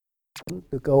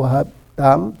từ câu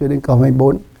 8 cho đến câu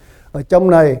 24. Ở trong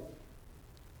này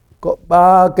có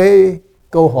 3 cái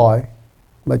câu hỏi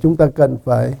mà chúng ta cần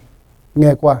phải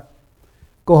nghe qua.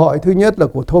 Câu hỏi thứ nhất là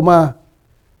của Thomas.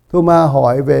 Thomas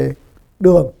hỏi về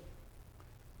đường.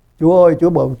 Chúa ơi, Chúa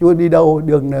bảo Chúa đi đâu?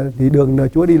 Thì đường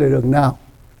Chúa đi là đường nào?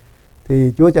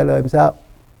 Thì Chúa trả lời làm sao?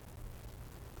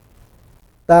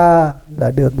 Ta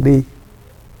là đường đi,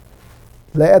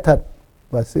 lẽ thật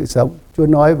và sự sống. Chúa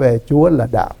nói về Chúa là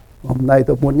đạo. Hôm nay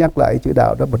tôi muốn nhắc lại chữ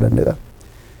đạo đó một lần nữa.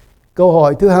 Câu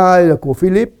hỏi thứ hai là của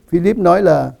Philip. Philip nói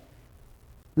là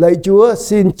lạy Chúa,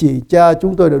 xin chỉ Cha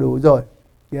chúng tôi là đủ rồi.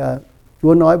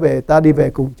 Chúa nói về ta đi về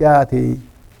cùng Cha, thì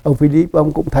ông Philip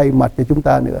ông cũng thay mặt cho chúng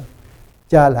ta nữa.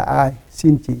 Cha là ai?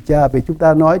 Xin chỉ Cha. Vì chúng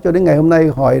ta nói cho đến ngày hôm nay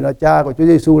hỏi là Cha của Chúa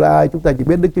Jêsus là ai, chúng ta chỉ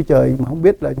biết Đức Chúa Trời mà không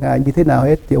biết là Ngài như thế nào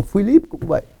hết. Thì ông Philip cũng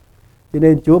vậy. Cho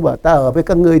nên Chúa bảo ta ở với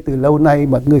các ngươi từ lâu nay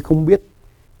mà ngươi không biết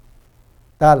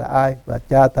ta là ai và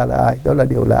Cha ta là ai. Đó là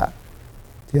điều lạ.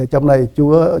 Thì ở trong này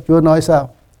Chúa nói sao?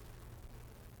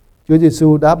 Chúa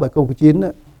Giêsu đáp ở câu 9: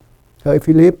 hỡi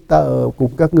Philip, ta ở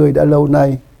cùng các ngươi đã lâu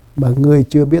nay mà ngươi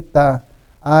chưa biết ta.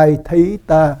 Ai thấy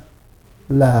ta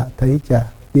là thấy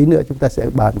Cha. Tí nữa chúng ta sẽ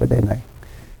bàn vấn đề này.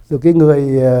 Rồi cái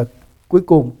người cuối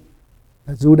cùng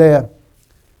là Juda.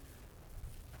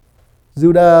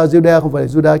 Juda không phải là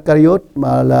Juda Iscariot,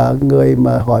 mà là người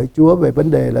mà hỏi Chúa về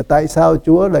vấn đề là tại sao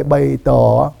Chúa lại bày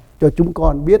tỏ cho chúng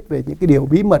con biết về những cái điều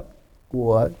bí mật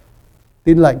của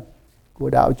Tin Lành, của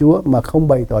đạo Chúa mà không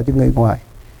bày tỏ cho người ngoài.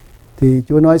 Thì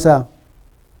Chúa nói sao?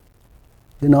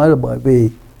 Chúa nói là bởi vì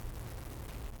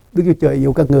Đức Chúa Trời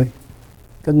yêu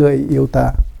các ngươi yêu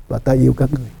ta và ta yêu các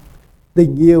ngươi.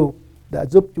 Tình yêu đã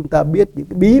giúp chúng ta biết những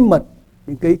cái bí mật,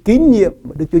 những cái kín nhiệm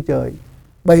mà Đức Chúa Trời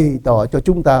bày tỏ cho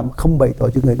chúng ta mà không bày tỏ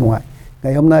cho người ngoài.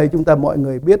 Ngày hôm nay chúng ta mọi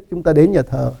người biết, chúng ta đến nhà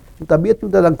thờ, chúng ta biết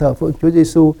chúng ta đang thờ phượng Chúa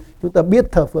Giêsu, chúng ta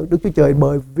biết thờ phượng Đức Chúa Trời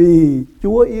bởi vì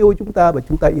Chúa yêu chúng ta và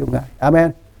chúng ta yêu Ngài.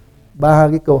 Amen. 3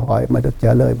 cái câu hỏi mà được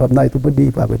trả lời, và hôm nay tôi muốn đi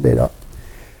vào vấn đề đó.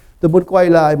 Tôi muốn quay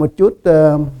lại một chút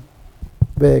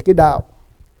về cái đạo.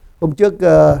 Hôm trước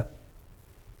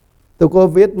tôi có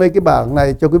viết mấy cái bảng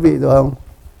này cho quý vị rồi không?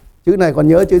 Chữ này còn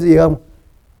nhớ chữ gì không?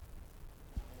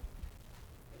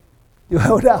 Chữ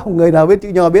đạo, người nào biết chữ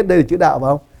nho biết đây là chữ đạo phải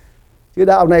không? Chữ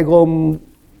đạo này gồm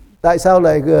tại sao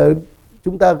lại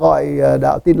chúng ta gọi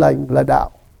đạo Tin Lành là đạo?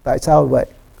 Tại sao vậy?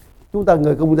 Chúng ta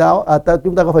người Công giáo,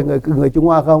 chúng ta có phải người Trung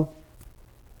Hoa không?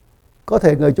 Có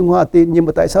thể người Trung Hoa tin, nhưng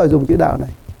mà tại sao lại dùng chữ đạo này?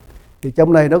 Thì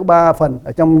trong này nó có 3 phần.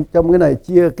 Ở trong cái này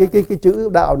chia cái chữ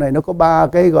đạo này nó có 3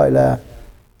 cái gọi là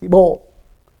cái bộ.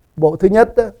 Bộ thứ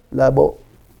nhất là bộ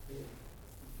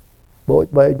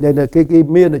vậy nên là cái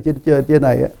miên ở trên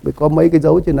này ấy, có mấy cái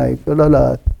dấu trên này, đó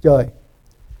là trời.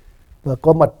 Và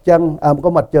có mặt trăng, có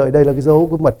mặt trời, đây là cái dấu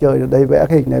của mặt trời, đây vẽ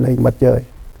cái hình này là hình mặt trời.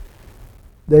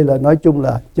 Đây là nói chung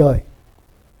là trời.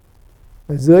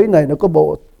 Ở dưới này nó có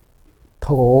bộ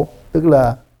thổ, tức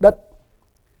là đất.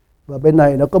 Và bên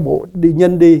này nó có bộ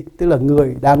nhân đi, tức là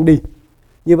người đang đi.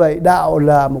 Như vậy đạo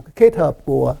là một cái kết hợp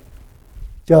của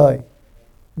trời,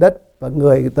 đất và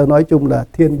người ta nói chung là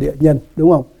thiên địa nhân,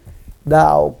 đúng không?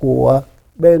 Đạo của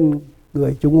bên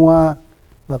người Trung Hoa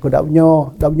và của đạo Nho.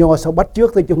 Đạo Nho sao bắt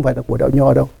chước thôi chứ không phải là của đạo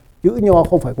Nho đâu. Chữ Nho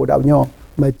không phải của đạo Nho,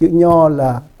 mà chữ Nho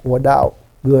là của đạo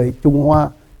người Trung Hoa.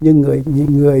 Nhưng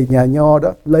người nhà Nho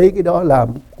đó lấy cái đó làm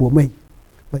của mình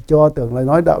và cho tưởng là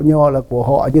nói đạo Nho là của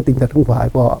họ, nhưng tình thật không phải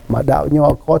của họ, mà đạo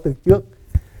Nho có từ trước.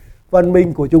 Văn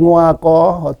minh của Trung Hoa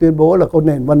họ tuyên bố là có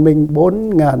nền văn minh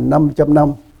 4.500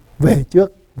 năm về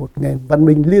trước, một nền văn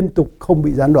minh liên tục không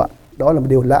bị gián đoạn. Đó là một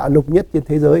điều lạ lùng nhất trên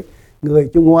thế giới. Người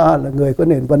Trung Hoa là người có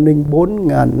nền văn minh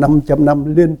 4.500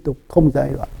 năm liên tục không giai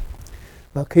đoạn.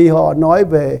 Và khi họ nói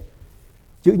về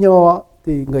chữ Nho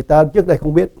thì người ta trước đây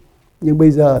không biết, nhưng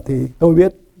bây giờ thì tôi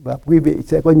biết và quý vị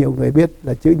sẽ có nhiều người biết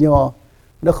là chữ Nho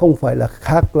nó không phải là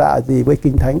khác lạ gì với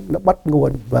Kinh Thánh, nó bắt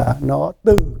nguồn và nó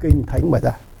từ Kinh Thánh mà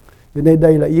ra. Cho nên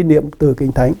đây là ý niệm từ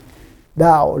Kinh Thánh.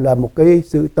 Đạo là một cái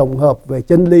sự tổng hợp về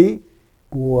chân lý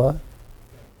của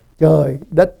trời,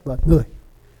 đất và người.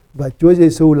 Và Chúa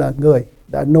Giêsu là người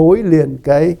đã nối liền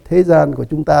cái thế gian của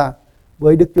chúng ta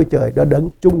với Đức Chúa Trời, đã đấng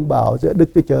trung bảo giữa Đức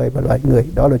Chúa Trời và loài người,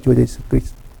 đó là Chúa Giêsu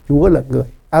Christ. Chúa là người.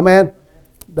 Amen.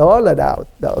 Đó là đạo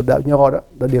Nho, đó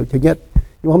là điều thứ nhất.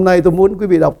 Nhưng hôm nay tôi muốn quý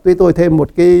vị đọc với tôi thêm một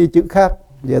cái chữ khác.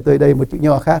 Giờ tôi đây một chữ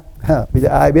Nho khác. Bây giờ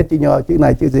ai biết chữ Nho, chữ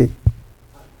này chữ gì?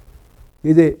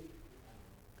 Chữ gì?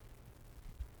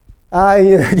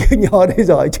 Ai chữ Nho đây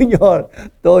giỏi chữ Nho?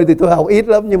 Tôi thì tôi học ít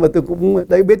lắm, nhưng mà tôi cũng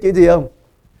đấy, biết chữ gì không?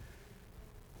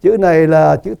 Chữ này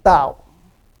là chữ tạo,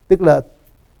 tức là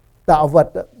tạo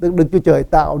vật, tức Đức Chúa Trời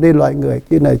tạo nên loài người.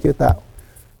 Chữ này chữ tạo.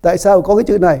 Tại sao có cái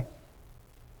chữ này?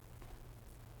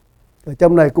 Ở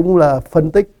trong này cũng là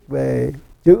phân tích về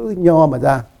chữ nho mà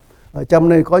ra. Ở trong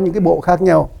này có những cái bộ khác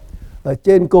nhau. Ở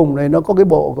trên cùng này nó có cái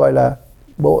bộ gọi là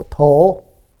bộ thổ,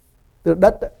 tức là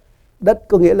đất. Đất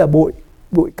có nghĩa là bụi,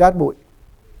 bụi cát bụi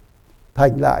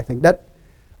thành lại thành đất.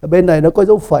 Ở bên này nó có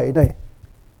dấu phẩy này,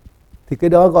 thì cái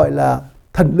đó gọi là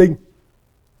thần linh.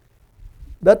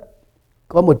 Đất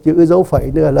có một chữ dấu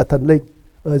phẩy nữa là thần linh.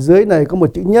 Ở dưới này có một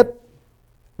chữ nhất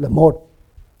là một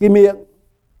cái miệng,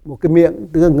 một cái miệng,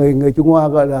 tức là người Trung Hoa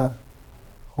gọi là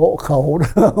hộ khẩu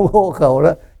đó, hộ khẩu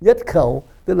đó, nhất khẩu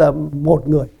tức là một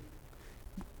người,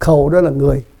 khẩu đó là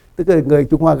người, tức là người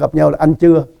Trung Hoa gặp nhau là ăn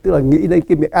trưa, tức là nghĩ đến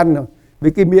cái miệng ăn rồi,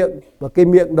 với cái miệng, và cái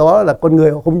miệng đó là con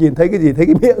người họ không nhìn thấy cái gì, thấy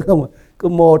cái miệng không, có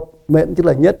một miệng tức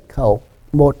là nhất khẩu,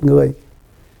 một người.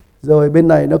 Rồi bên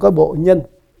này nó có bộ nhân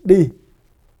đi,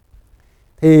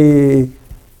 thì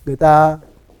người ta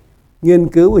nghiên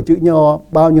cứu về chữ nho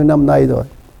bao nhiêu năm nay rồi,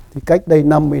 thì cách đây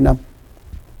 50 năm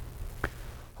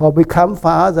họ mới khám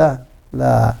phá ra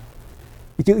là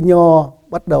cái chữ nho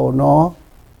bắt đầu nó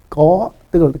có,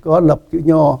 tức là có lập chữ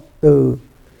nho từ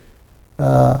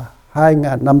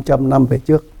 2.500 năm về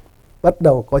trước, bắt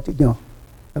đầu có chữ nho.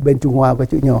 Ở bên Trung Hoa có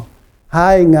chữ nho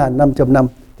 2.500 năm,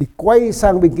 thì quay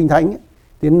sang bên Kinh Thánh ấy,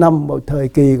 thì nằm một thời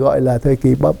kỳ gọi là thời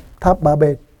kỳ tháp Ba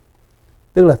Bên.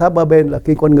 Tức là tháp Ba Bên là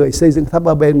khi con người xây dựng tháp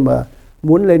Ba Bên mà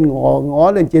muốn lên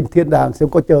ngó lên trên thiên đàng xem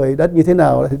có trời đất như thế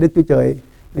nào, thì Đức Chúa Trời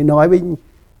mới nói với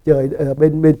trời ở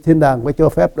bên thiên đàng mới cho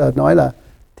phép là nói là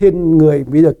thiên người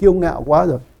bây giờ kiêu ngạo quá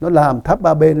rồi, nó làm tháp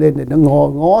Ba Bên lên để nó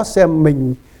ngó xem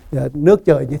mình nước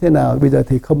trời như thế nào, bây giờ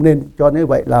thì không nên cho như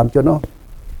vậy, làm cho nó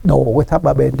đổ cái tháp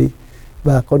Ba Bên đi.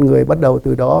 Và con người bắt đầu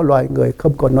từ đó loài người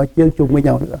không còn nói tiếng chung với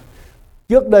nhau nữa.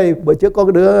 Trước đây bữa trước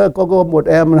có một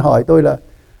em hỏi tôi là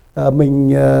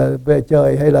mình về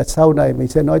trời hay là sau này mình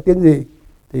sẽ nói tiếng gì,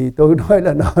 thì tôi nói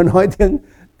là nó nói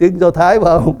tiếng Do Thái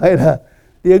phải không, hay là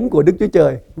tiếng của Đức Chúa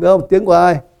Trời, đúng không? Tiếng của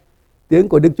ai? Tiếng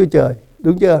của Đức Chúa Trời,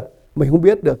 đúng chưa? Mình không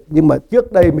biết được, nhưng mà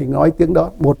trước đây mình nói tiếng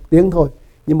đó, một tiếng thôi,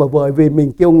 nhưng mà bởi vì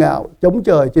mình kiêu ngạo chống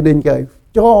trời cho nên trời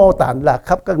cho tản lạc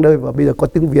khắp các nơi, và bây giờ có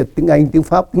tiếng Việt, tiếng Anh, tiếng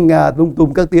Pháp, tiếng Nga, lung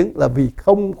tung các tiếng, là vì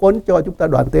không muốn cho chúng ta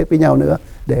đoàn kết với nhau nữa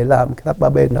để làm cái tháp Ba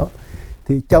Bên đó.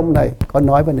 Thì trong này có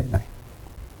nói vấn đề này.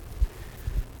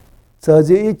 Sở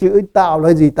dĩ chữ tạo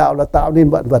là gì? Tạo là tạo nên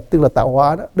vạn vật, tức là tạo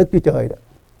hóa đó, Đức Chúa Trời đó.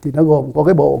 Thì nó gồm có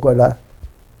cái bộ gọi là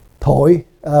thổi,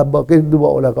 cái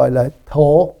bộ là gọi là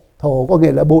thổ. Thổ có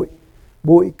nghĩa là bụi,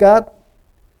 bụi cát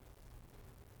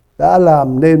đã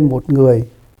làm nên một người,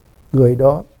 người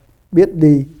đó biết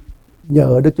đi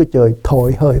nhờ Đức Chúa Trời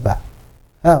thổi hơi vào.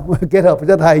 Kết hợp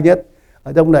rất hay nhất.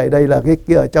 Ở trong này đây là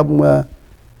cái ở trong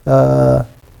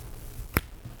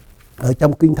ở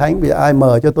trong Kinh Thánh. Bây giờ ai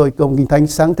mở cho tôi công Kinh Thánh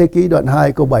Sáng Thế Ký đoạn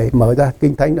 2 câu 7, mở ra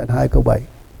Kinh Thánh đoạn 2 câu 7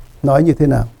 nói như thế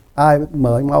nào? Ai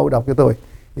mở mau đọc cho tôi.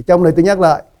 Thì trong này tôi nhắc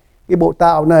lại, cái bộ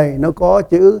tạo này nó có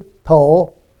chữ thổ,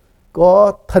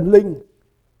 có thần linh,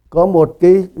 có một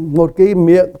cái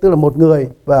miệng, tức là một người,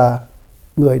 và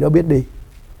người đó biết đi.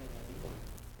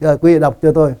 Rồi quý vị đọc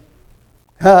cho tôi.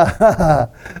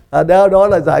 Đó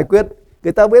là giải quyết.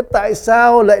 Người ta biết tại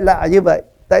sao lại lạ như vậy,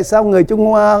 tại sao người Trung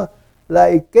Hoa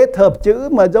lại kết hợp chữ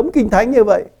mà giống Kinh Thánh như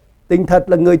vậy. Tình thật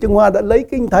là người Trung Hoa đã lấy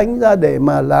Kinh Thánh ra để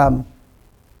mà làm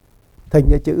thành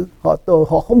cái chữ.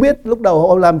 Họ không biết, lúc đầu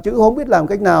họ làm chữ không biết làm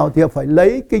cách nào, thì họ phải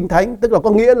lấy Kinh Thánh. Tức là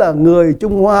có nghĩa là người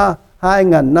Trung Hoa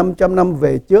 2.500 năm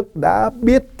về trước đã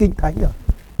biết Kinh Thánh rồi.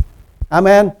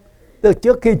 Amen. Từ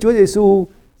trước khi Chúa Jêsus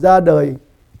ra đời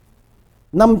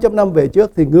 500 năm về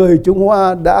trước thì người Trung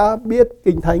Hoa đã biết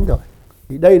Kinh Thánh rồi.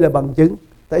 Thì đây là bằng chứng.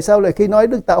 Tại sao lại khi nói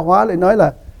Đức Tạo Hóa lại nói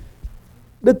là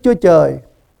Đức Chúa Trời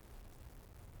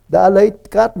đã lấy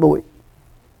cát bụi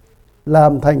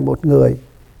làm thành một người,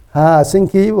 sinh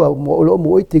khí vào mỗi lỗ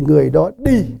mũi thì người đó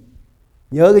đi.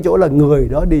 Nhớ cái chỗ là người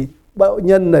đó đi. Bạo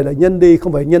nhân này là nhân đi,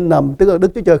 không phải nhân nằm. Tức là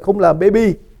Đức Chúa Trời không làm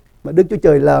baby, mà Đức Chúa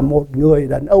Trời là một người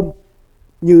đàn ông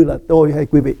như là tôi hay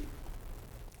quý vị.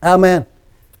 Amen.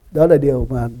 Đó là điều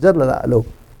mà rất là lạ lùng.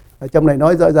 Ở trong này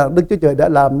nói rõ ràng Đức Chúa Trời đã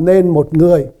làm nên một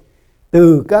người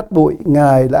từ cát bụi.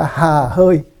 Ngài đã hà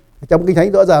hơi. Trong Kinh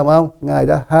Thánh rõ ràng không? Ngài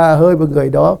đã hà hơi vào người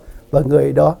đó, và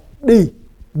người đó đi,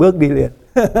 bước đi liền.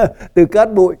 Từ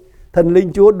cát bụi, thần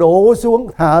linh Chúa đổ xuống,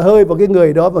 hà hơi vào cái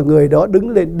người đó, và người đó đứng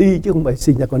lên đi, chứ không phải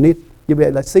sinh ra con nít. Như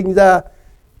vậy là sinh ra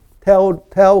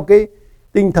theo cái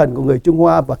tinh thần của người Trung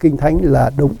Hoa và Kinh Thánh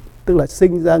là đúng. Tức là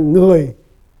sinh ra người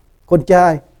con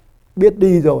trai biết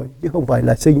đi rồi, chứ không phải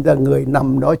là sinh ra người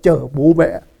nằm đó chờ bố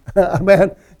mẹ. Amen.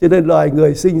 Cho nên loài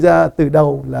người sinh ra từ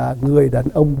đầu là người đàn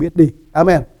ông biết đi.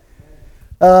 Amen.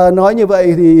 Nói như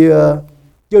vậy thì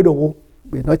chưa đủ,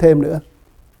 để nói thêm nữa.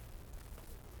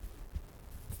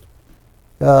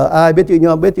 Ai biết chữ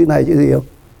Nho, biết chữ này chữ gì không?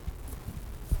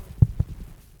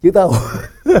 Chữ tàu.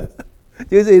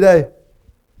 Chữ gì đây?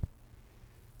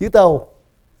 Chữ tàu.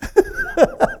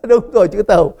 Đúng rồi, chữ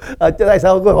tàu. Tại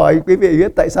sao tôi hỏi quý vị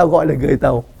biết tại sao gọi là người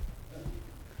tàu?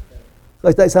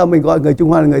 Rồi tại sao mình gọi người Trung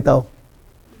Hoa là người tàu?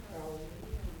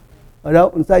 Ở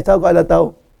đâu? Tại sao gọi là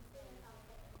tàu?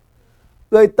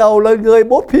 Người tàu là người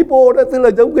boat people đó, tức là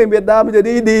giống người Việt Nam bây giờ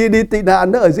đi tị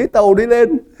nạn nó ở dưới tàu đi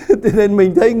lên. Thế nên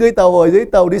mình thấy người tàu ở dưới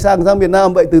tàu đi sang Việt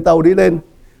Nam, vậy từ tàu đi lên.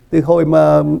 Từ hồi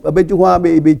mà ở bên Trung Hoa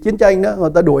bị chiến tranh đó, người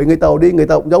ta đuổi người tàu đi, người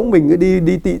tàu cũng giống mình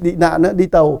đi tị nạn đó, đi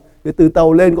tàu. Thì từ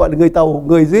tàu lên gọi là người tàu,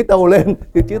 người dưới tàu lên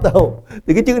từ chữ tàu.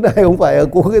 Thì cái chữ này không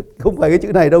phải cái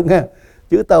chữ này đâu nghe.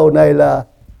 Chữ tàu này là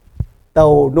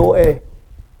tàu Noe.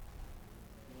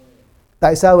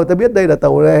 Tại sao người ta biết đây là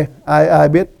tàu Noe? Ai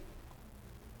biết?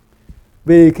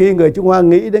 Vì khi người Trung Hoa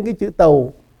nghĩ đến cái chữ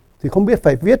tàu thì không biết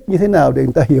phải viết như thế nào để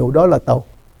người ta hiểu đó là tàu,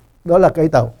 đó là cái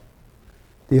tàu.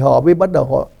 Thì họ mới bắt đầu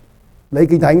họ lấy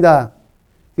Kinh Thánh ra.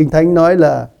 Kinh Thánh nói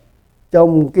là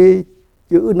trong cái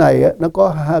chữ này ấy, nó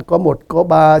có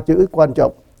ba chữ quan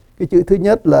trọng. Cái chữ thứ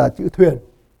nhất là chữ thuyền.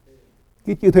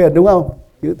 Cái chữ thuyền đúng không?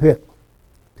 Chữ thuyền.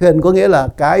 Thuyền có nghĩa là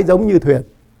cái giống như thuyền.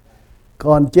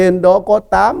 Còn trên đó có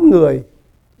 8 người,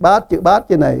 chữ bát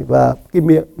trên này và cái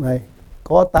miệng này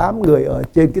có 8 người ở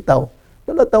trên cái tàu.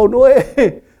 Đó là tàu Noe.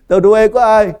 Tàu Noe có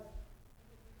ai?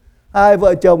 Hai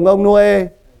vợ chồng ông Noe,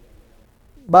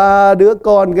 3 đứa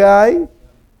con gái,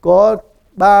 có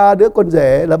 3 đứa con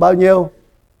rể là bao nhiêu?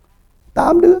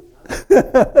 8 đứa.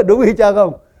 Đúng ý cha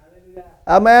không?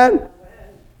 Amen.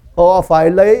 Họ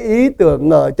phải lấy ý tưởng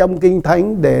ở trong Kinh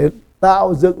Thánh để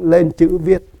tạo dựng lên chữ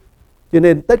viết. Cho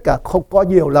nên tất cả không có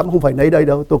nhiều lắm, không phải lấy đây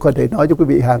đâu. Tôi có thể nói cho quý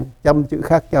vị hàng trăm chữ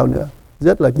khác nhau nữa.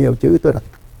 Rất là nhiều chữ tôi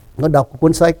đọc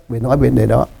cuốn sách để nói về đề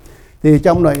đó. Thì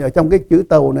trong cái chữ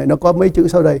tàu này nó có mấy chữ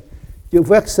sau đây. Chữ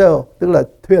vessel tức là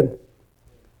thuyền.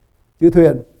 Chữ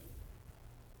thuyền.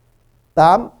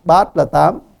 8, bát là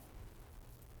 8.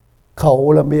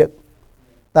 Khẩu là miệng.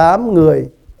 8 người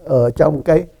ở trong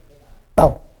cái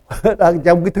tàu. Đang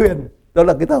trong cái thuyền. Đó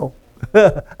là cái tàu.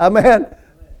 Amen.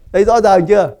 Thấy rõ ràng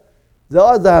chưa?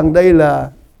 Rõ ràng đây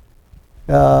là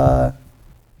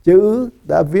chữ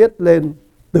đã viết lên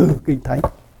từ Kinh Thánh.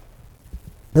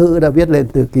 Chữ đã viết lên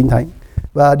từ Kinh Thánh.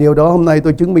 Và điều đó hôm nay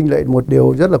tôi chứng minh lại một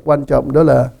điều rất là quan trọng, đó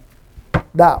là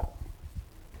đạo.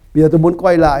 Bây giờ tôi muốn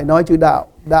quay lại nói chữ đạo.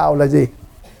 Đạo là gì?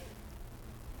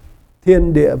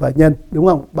 Thiên địa và nhân, đúng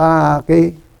không? 3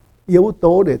 cái yếu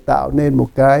tố để tạo nên một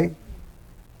cái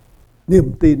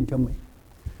niềm tin cho mình.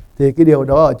 Thì cái điều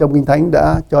đó ở trong Kinh Thánh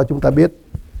đã cho chúng ta biết.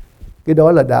 Cái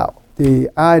đó là đạo. Thì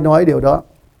ai nói điều đó?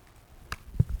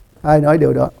 Ai nói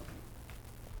điều đó?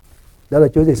 Đó là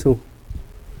Chúa Giêsu.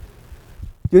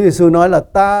 Chúa Giêsu nói là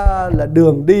ta là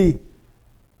đường đi,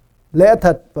 lẽ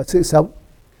thật và sự sống.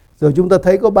 Rồi chúng ta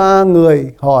thấy có 3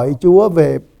 người hỏi Chúa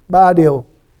về 3 điều.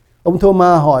 Ông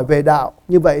Thô-ma hỏi về đạo.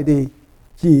 Như vậy thì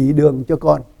chỉ đường cho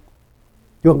con.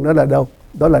 Đường đó là đâu?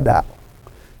 Đó là đạo.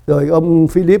 Rồi ông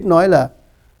Philip nói là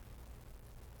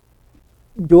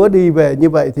Chúa đi về như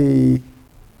vậy thì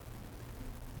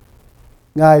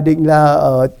Ngài định là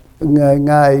ở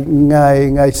Ngài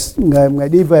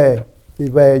đi về. Thì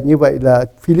về như vậy là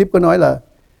Philip có nói là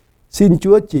xin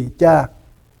Chúa chỉ cha.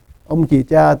 Ông chỉ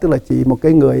cha tức là chỉ một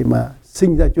cái người mà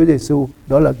sinh ra Chúa Giêsu.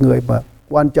 Đó là người mà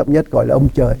quan trọng nhất, gọi là ông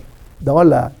trời. Đó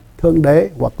là Thượng Đế,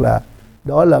 hoặc là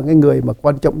đó là cái người mà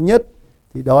quan trọng nhất.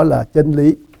 Thì đó là chân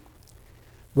lý.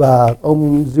 Và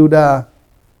ông Juda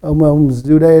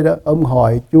đó, ông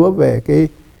hỏi Chúa về cái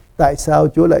tại sao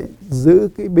Chúa lại giữ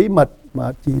cái bí mật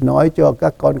mà chỉ nói cho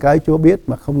các con cái Chúa biết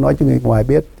mà không nói cho người ngoài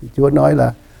biết. Thì Chúa nói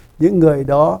là những người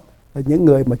đó là những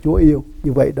người mà Chúa yêu.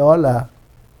 Như vậy đó là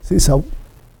sự sống.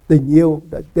 Tình yêu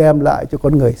đã đem lại cho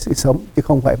con người sự sống chứ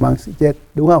không phải mang sự chết,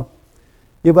 đúng không?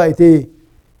 Như vậy thì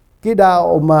cái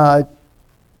đạo mà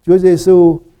Chúa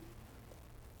Giêsu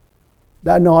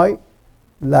đã nói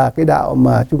là cái đạo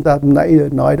mà chúng ta nãy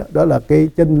nói đó, đó là cái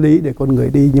chân lý để con người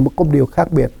đi. Nhưng mà có một điều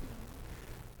khác biệt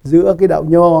giữa cái đạo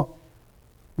nho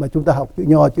mà chúng ta học chữ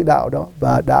nho, chữ đạo đó,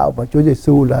 và đạo và Chúa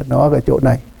Giêsu là nó ở chỗ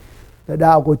này.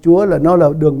 Đạo của Chúa là nó là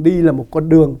đường đi, là một con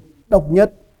đường độc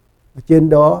nhất. Trên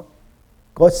đó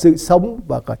có sự sống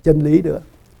và cả chân lý nữa.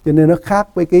 Cho nên nó khác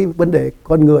với cái vấn đề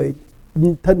con người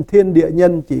thân thiên địa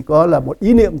nhân chỉ có là một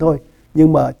ý niệm thôi.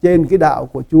 Nhưng mà trên cái đạo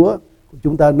của Chúa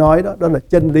chúng ta nói đó, đó là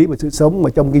chân lý và sự sống, mà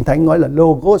trong Kinh Thánh nói là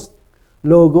logos.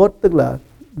 Logos tức là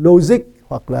logic,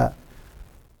 hoặc là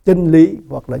chân lý,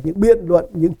 hoặc là những biện luận,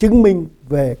 những chứng minh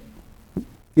về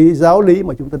cái giáo lý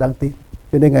mà chúng ta đang tin.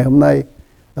 Cho nên ngày hôm nay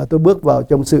tôi bước vào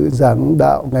trong sự giảng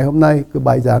đạo ngày hôm nay, cái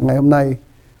bài giảng ngày hôm nay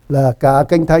là cả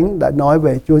Kinh Thánh đã nói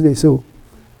về Chúa Giêsu.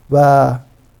 Và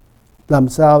làm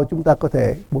sao chúng ta có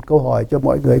thể, một câu hỏi cho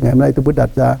mọi người ngày hôm nay tôi muốn đặt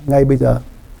ra ngay bây giờ,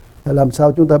 là làm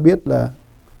sao chúng ta biết là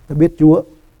ta biết Chúa,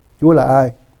 Chúa là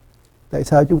ai, tại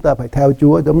sao chúng ta phải theo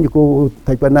Chúa, giống như cô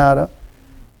Thạch Văn Na đó,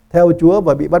 theo Chúa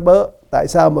và bị bắt bớ, tại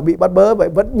sao mà bị bắt bớ vậy,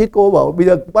 vẫn như cô bảo bây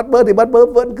giờ bắt bớ thì bắt bớ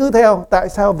vẫn cứ theo, tại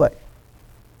sao vậy?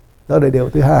 Đó là điều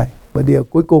thứ hai. Và điều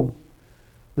cuối cùng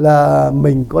là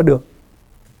mình có được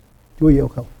Chúa yêu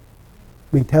không?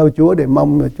 Mình theo Chúa để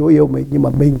mong là Chúa yêu mình, nhưng mà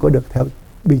mình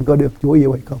có được Chúa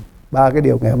yêu hay không? Ba cái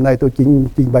điều ngày hôm nay tôi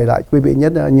trình bày lại quý vị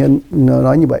nhất là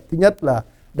nói như vậy. Thứ nhất là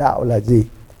đạo là gì,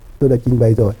 tôi đã trình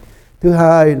bày rồi. Thứ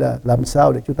hai là làm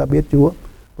sao để chúng ta biết Chúa.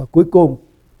 Và cuối cùng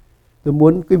tôi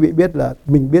muốn quý vị biết là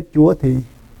mình biết Chúa thì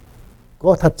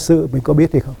có thật sự mình có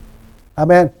biết hay không?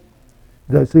 Amen.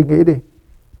 Rồi suy nghĩ đi.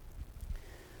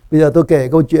 Bây giờ tôi kể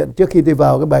câu chuyện, trước khi tôi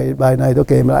vào cái bài này tôi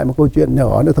kể lại một câu chuyện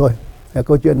nhỏ nữa thôi.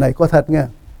 Câu chuyện này có thật nha.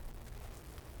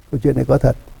 Câu chuyện này có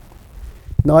thật.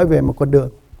 Nói về một con đường.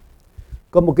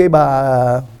 Có một cái bà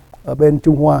ở bên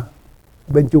Trung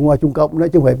Hoa, Trung Cộng đấy,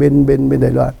 chứ không phải bên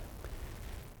Đài Loan.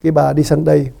 Cái bà đi sang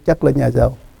đây chắc là nhà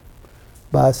giàu.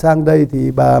 Bà sang đây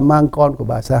thì bà mang con của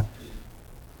bà sang.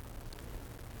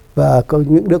 Và có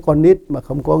những đứa con nít mà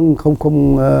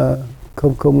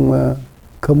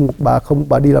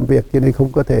bà đi làm việc cho nên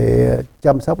không có thể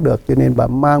chăm sóc được, cho nên bà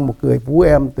mang một người vú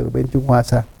em từ bên Trung Hoa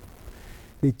sang.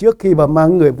 Thì trước khi bà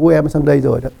mang người vú em sang đây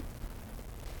rồi đó,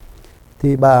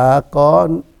 thì bà có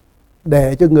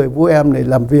để cho người vú em này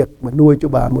làm việc mà nuôi cho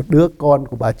bà một đứa con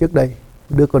của bà trước đây.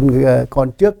 Đứa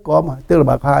con trước có mà, tức là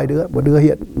bà có hai đứa, một đứa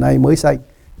hiện nay mới sanh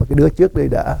và cái đứa trước đây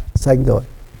đã sanh rồi.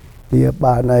 Thì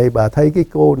bà này, bà thấy cái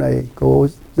cô này, cô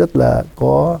rất là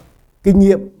có kinh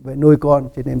nghiệm về nuôi con,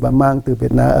 cho nên bà mang từ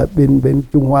Việt Nam ở bên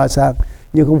Trung Hoa sang,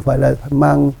 nhưng không phải là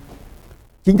mang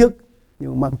chính thức,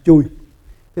 nhưng mang chui.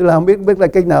 Tức là không biết là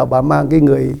cách nào bà mang cái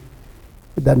người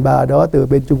đàn bà đó từ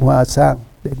bên Trung Hoa sang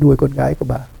để nuôi con gái của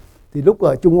bà. Thì lúc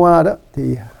ở Trung Hoa đó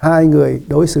thì hai người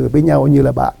đối xử với nhau như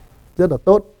là bạn, rất là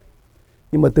tốt.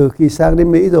 Nhưng mà từ khi sang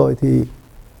đến Mỹ rồi thì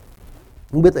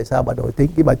không biết tại sao bà đổi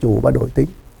tính, cái bà chủ bà đổi tính.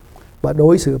 Bà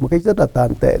đối xử một cách rất là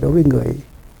tàn tệ đối với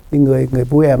người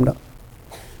vú em đó.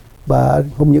 Bà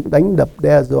không những đánh đập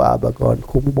đe dọa và còn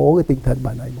khủng bố cái tinh thần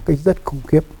bà này một cách rất khủng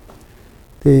khiếp.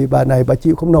 Thì bà này bà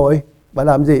chịu không nổi, bà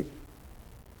làm gì?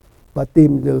 Bà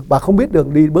tìm được, bà không biết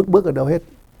đường đi bước ở đâu hết.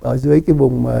 Ở dưới cái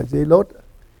vùng dưới lốt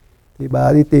thì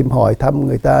bà đi tìm hỏi thăm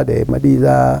người ta để mà đi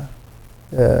ra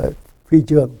phi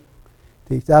trường.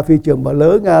 Thì ra phi trường bà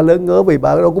lớ ngớ vì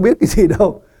bà đâu có biết cái gì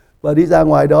đâu. Bà đi ra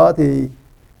ngoài đó thì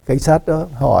cảnh sát đó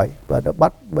hỏi và đã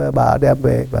bắt bà đem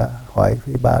về và hỏi,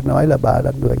 thì bà nói là bà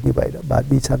là người như vậy đó, bà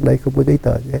đi sang đây không có giấy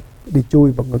tờ gì hết, đi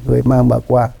chui bằng một người mang bà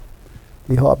qua.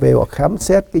 Thì họ về họ khám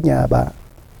xét cái nhà bà,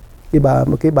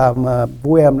 cái bà mà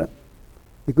vú em đó.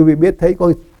 Thì quý vị biết thấy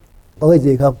có cái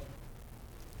gì không?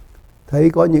 Thấy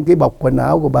có những cái bọc quần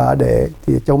áo của bà để,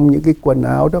 thì trong những cái quần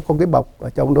áo đó có cái bọc ở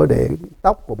trong đó để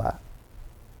tóc của bà.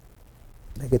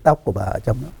 Để cái tóc của bà ở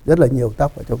trong đó, rất là nhiều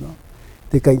tóc ở trong đó.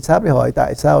 Thì cảnh sát mới hỏi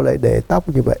tại sao lại để tóc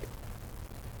như vậy.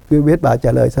 Quý vị biết bà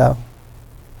trả lời sao?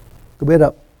 Quý biết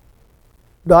không?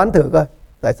 Đoán thử coi,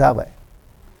 tại sao vậy?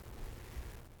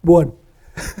 Buồn.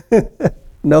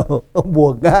 No, ông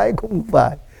buồn ngãi cũng không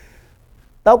phải.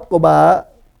 Tóc của bà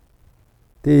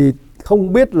thì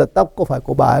không biết là tóc có phải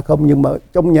của bà hay không, nhưng mà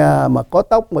trong nhà mà có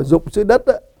tóc mà rụng dưới đất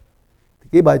á, thì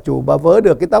cái bà chủ bà vớ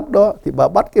được cái tóc đó thì bà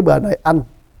bắt cái bà này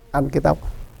ăn cái tóc.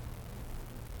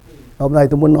 Hôm nay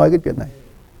tôi muốn nói cái chuyện này.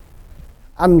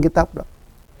 Ăn cái tóc đó,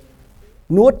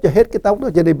 nuốt cho hết cái tóc đó,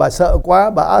 cho nên bà sợ quá,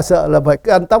 bà sợ là phải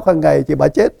cứ ăn tóc hàng ngày thì bà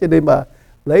chết, cho nên bà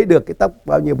lấy được cái tóc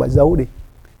bao nhiêu bà giấu đi.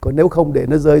 Còn nếu không để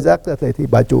nó rơi rác ra thì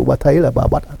bà chủ bà thấy là bà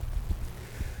bắt ăn.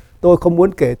 Tôi không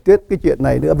muốn kể tiếp cái chuyện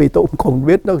này nữa vì tôi cũng không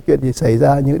biết nó chuyện gì xảy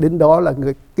ra, nhưng đến đó là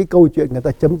cái câu chuyện người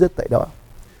ta chấm dứt tại đó.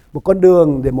 Một con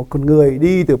đường để một con người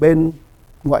đi từ bên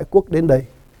ngoại quốc đến đây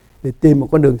để tìm một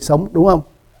con đường sống, đúng không?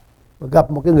 Và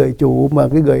gặp một cái người chủ mà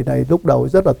cái người này lúc đầu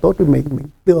rất là tốt với mình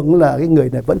tưởng là cái người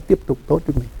này vẫn tiếp tục tốt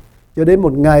với mình. Cho đến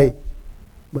một ngày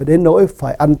mà đến nỗi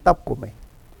phải ăn tóc của mình,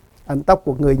 ăn tóc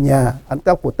của người nhà, ăn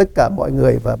tóc của tất cả mọi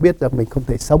người, và biết rằng mình không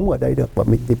thể sống ở đây được và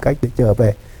mình tìm cách để trở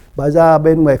về. Bà ra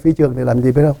bên ngoài phi trường để làm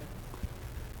gì biết không?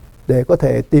 Để có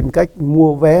thể tìm cách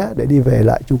mua vé để đi về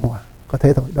lại Trung Hoa. Có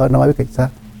thế thôi, đó nói với cảnh sát.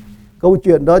 Câu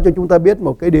chuyện đó cho chúng ta biết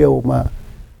một cái điều mà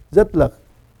rất là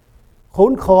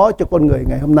khốn khó cho con người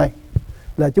ngày hôm nay.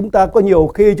 Là chúng ta có nhiều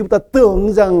khi chúng ta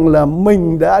tưởng rằng là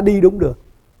mình đã đi đúng đường.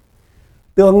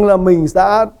 Tưởng là mình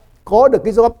đã có được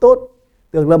cái job tốt.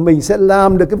 Tưởng là mình sẽ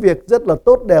làm được cái việc rất là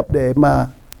tốt đẹp để mà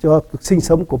cho sinh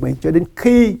sống của mình. Cho đến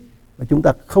khi mà chúng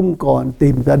ta không còn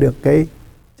tìm ra được cái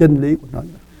chân lý của nó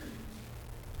nữa.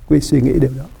 Quý suy nghĩ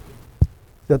điều đó.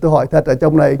 Giờ tôi hỏi thật, ở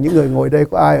trong này những người ngồi đây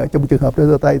có ai ở trong trường hợp đó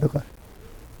giơ tay tôi coi.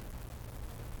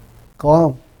 Có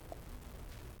không?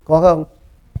 Có không?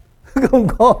 Không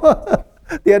có.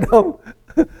 Thiệt không?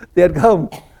 Thiệt không?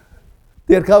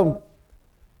 Thiệt không?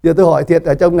 Giờ tôi hỏi thiệt,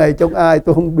 ở trong này trong ai,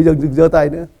 tôi không bây giờ dừng giơ tay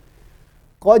nữa,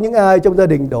 có những ai trong gia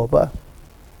đình đổ vỡ?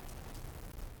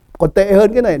 Còn tệ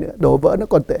hơn cái này nữa, đổ vỡ nó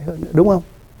còn tệ hơn nữa, đúng không?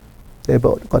 Đổ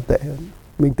vỡ nó còn tệ hơn.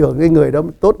 Mình tưởng cái người đó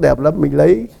tốt đẹp lắm, mình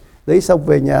lấy xong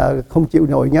về nhà không chịu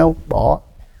nổi nhau, bỏ.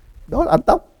 Đó là ăn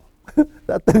tóc.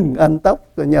 Đã từng ăn tóc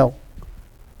của nhau.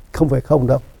 Không phải không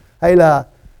đâu. Hay là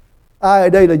ai ở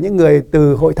đây là những người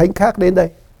từ hội thánh khác đến đây?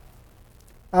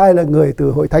 Ai là người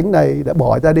từ hội thánh này đã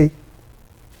bỏ ra đi?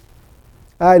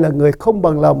 Ai là người không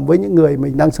bằng lòng với những người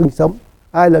mình đang sinh sống?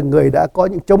 Ai là người đã có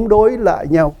những chống đối lại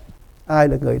nhau? Ai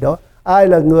là người đó? Ai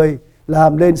là người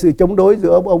làm lên sự chống đối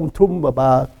giữa ông Trump và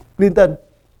bà Clinton?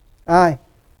 Ai?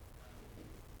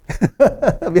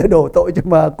 Biết đổ tội cho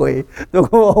ma quỷ. Tôi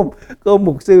có ông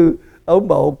mục sư, ông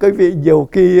bảo quý vị nhiều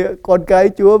khi con cái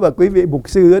Chúa và quý vị mục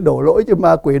sư đổ lỗi cho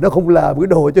ma quỷ, nó không làm, cứ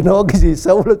đổ cho nó cái gì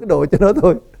xấu nó cứ đổ cho nó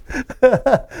thôi.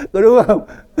 Có đúng không?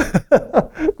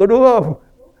 Có đúng không?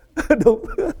 Đúng.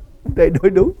 Đây đối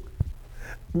đúng.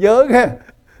 Nhớ nghe,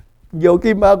 nhiều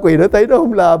khi ma quỷ nó thấy nó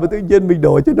không làm mà tự nhiên mình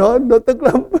đổ cho nó tức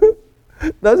lắm.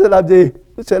 Nó sẽ làm gì?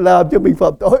 Nó sẽ làm cho mình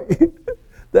phạm tội.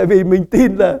 Tại vì mình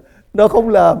tin là nó không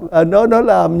làm, nó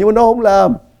làm nhưng mà nó không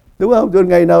làm, đúng không? Rồi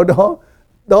ngày nào đó,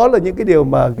 đó là những cái điều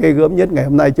mà ghê gớm nhất ngày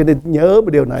hôm nay. Cho nên nhớ một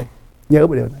điều này, nhớ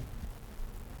một điều này.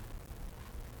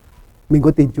 Mình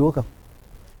có tin Chúa không?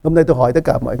 Hôm nay tôi hỏi tất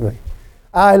cả mọi người,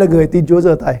 ai là người tin Chúa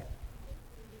giơ tay?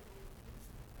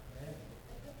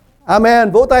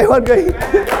 Amen, vỗ tay hoan nghênh.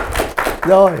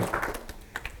 Rồi,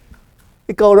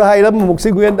 cái câu đó hay lắm, mục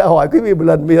sư Nguyên đã hỏi quý vị một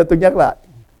lần, bây giờ tôi nhắc lại.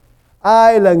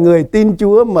 Ai là người tin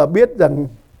Chúa mà biết rằng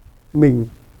mình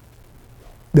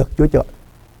được Chúa chọn?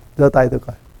 Giơ tay tôi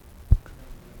coi.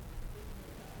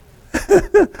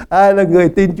 Ai là người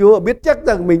tin Chúa biết chắc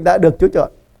rằng mình đã được Chúa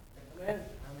chọn?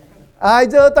 Ai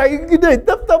giơ tay cái này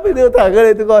tấp đi, đưa thẳng cái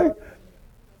này tôi coi.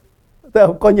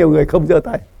 Có nhiều người không giơ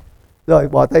tay. Rồi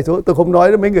bỏ tay xuống. Tôi không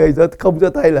nói đến mấy người không giơ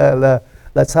tay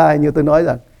là sai, nhưng tôi nói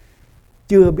rằng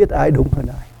chưa biết ai đúng hơn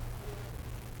ai.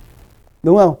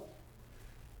 Đúng không?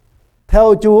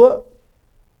 Theo Chúa,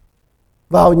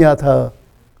 vào nhà thờ,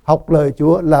 học lời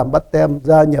Chúa, làm báp têm,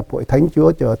 gia nhập hội thánh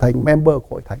Chúa, trở thành member của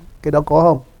hội thánh. Cái đó có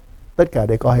không? Tất cả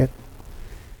đều có hết.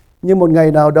 Nhưng một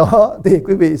ngày nào đó thì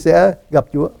quý vị sẽ gặp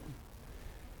Chúa.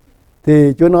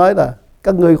 Thì Chúa nói là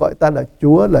các ngươi gọi ta là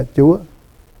Chúa,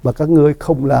 và các ngươi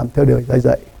không làm theo điều ta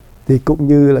dạy, thì cũng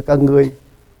như là các ngươi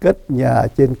cất nhà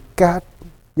trên cát.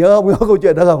 Nhớ không? Nhớ câu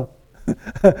chuyện đó không?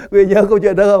 Quý vị nhớ câu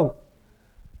chuyện đó không?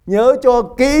 Nhớ cho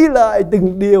kỹ lại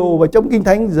từng điều mà trong Kinh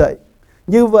Thánh dạy.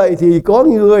 Như vậy thì có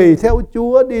người theo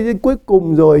Chúa đi đến cuối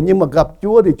cùng rồi, nhưng mà gặp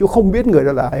Chúa thì Chúa không biết người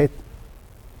đó là ai hết.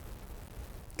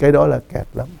 Cái đó là kẹt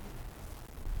lắm.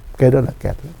 Cái đó là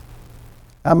kẹt lắm.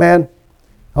 Amen.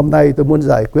 Hôm nay tôi muốn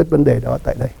giải quyết vấn đề đó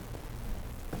tại đây.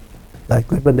 Giải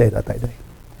quyết vấn đề đó tại đây.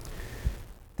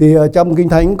 Thì ở trong Kinh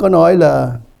Thánh có nói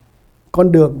là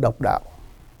con đường độc đạo.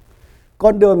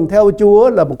 Con đường theo Chúa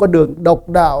là một con đường độc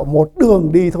đạo, một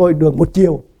đường đi thôi, đường một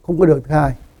chiều, không có đường thứ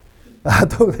hai.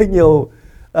 Tôi thấy nhiều,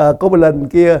 có một lần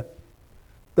kia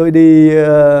tôi đi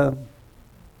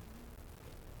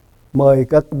mời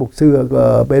các mục sư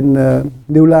ở bên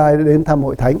New Life đến thăm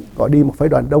hội thánh. Họ đi một phái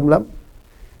đoàn đông lắm.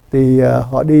 Thì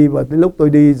họ đi, và đến lúc tôi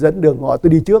đi dẫn đường họ, tôi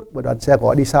đi trước và đoàn xe của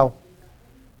họ đi sau.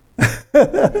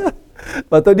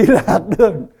 Và tôi đi lạc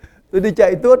đường. Tôi đi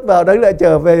chạy tuốt vào, đáng lại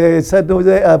trở về San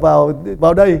Jose,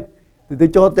 vào đây. Thì tôi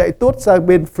cho chạy tuốt sang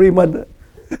bên Freeman.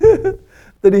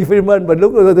 Tôi đi Freeman, và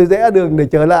lúc rồi tôi rẽ đường để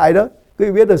trở lại đó. Quý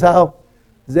vị biết là sao không?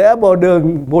 Rẽ vào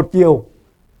đường một chiều.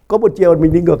 Có một chiều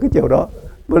mình đi ngược cái chiều đó.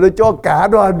 Và tôi cho cả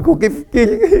đoàn của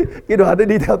cái đoàn đó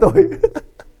đi theo tôi.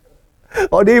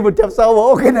 Họ đi 160,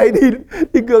 bảo cái này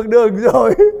đi ngược đường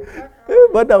rồi.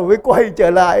 Bắt đầu mới quay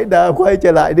trở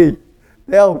lại đi.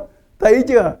 Thấy không? Thấy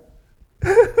chưa?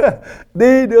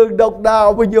 Đi đường độc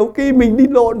đạo mà nhiều khi mình đi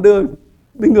lộn đường,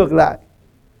 đi ngược lại.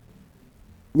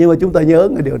 Nhưng mà chúng ta nhớ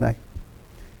cái điều này.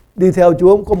 Đi theo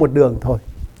Chúa cũng có một đường thôi.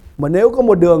 Mà nếu có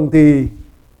một đường thì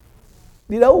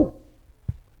đi đâu?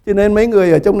 Cho nên mấy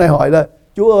người ở trong này hỏi là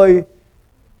Chúa ơi,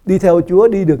 đi theo Chúa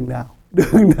đi đường nào?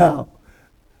 Đường nào?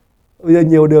 Bây giờ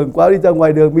nhiều đường quá, đi ra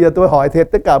ngoài đường. Bây giờ tôi hỏi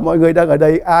thiệt, tất cả mọi người đang ở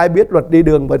đây, ai biết luật đi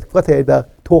đường và có thể là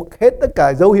thuộc hết tất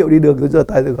cả dấu hiệu đi đường, tôi giơ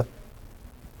tay rồi.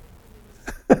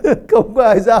 Không có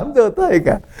ai dám giơ tay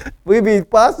cả. Bởi vì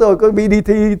pass rồi, có bị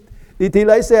đi thi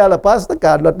lái xe là pass tất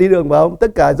cả luật đi đường phải không?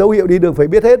 Tất cả dấu hiệu đi đường phải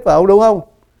biết hết phải không, đúng không?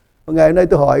 Và ngày hôm nay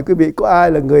tôi hỏi quý vị, có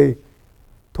ai là người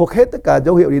thuộc hết tất cả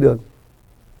dấu hiệu đi đường?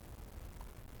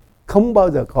 Không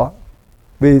bao giờ có.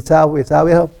 Vì sao biết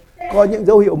không? Có những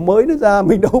dấu hiệu mới nó ra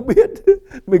mình đâu biết.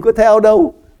 Mình có theo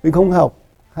đâu, mình không học.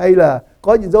 Hay là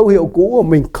có những dấu hiệu cũ mà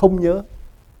mình không nhớ.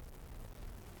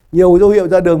 Nhiều dấu hiệu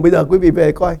ra đường bây giờ quý vị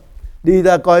về coi. Đi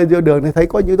ra coi ra đường này thấy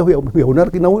có những dấu hiệu mình hiểu nó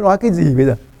nói cái gì bây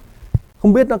giờ.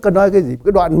 Không biết nó cần nói cái gì.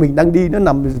 Cái đoạn mình đang đi nó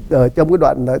nằm ở trong cái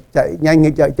đoạn chạy nhanh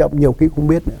hay chạy chậm nhiều khi không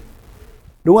biết nữa.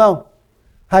 Đúng không?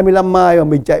 25 mai mà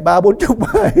mình chạy 30-40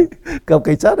 mai, gặp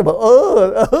cảnh sát bảo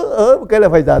cái là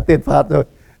phải trả tiền phạt rồi.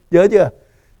 Nhớ chưa?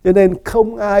 Cho nên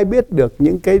không ai biết được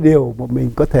những cái điều mà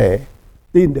mình có thể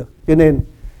tin được. Cho nên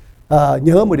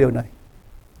nhớ một điều này.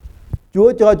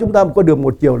 Chúa cho chúng ta một con đường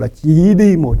một chiều là chỉ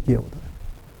đi một chiều thôi.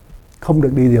 Không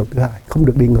được đi điều thứ hai, không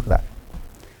được đi ngược lại.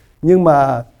 Nhưng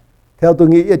mà theo tôi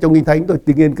nghĩ ở trong Kinh Thánh tôi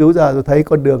nghiên cứu ra tôi thấy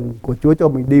con đường của Chúa cho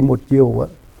mình đi một chiều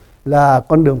là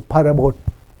con đường parabol.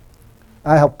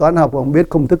 Ai học toán học không biết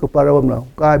công thức của parabol nào?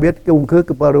 Có ai biết cái công thức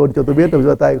của parabol cho tôi biết, tôi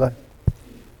giơ tay coi.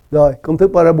 Rồi, công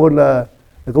thức parabol là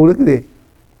công thức cái gì?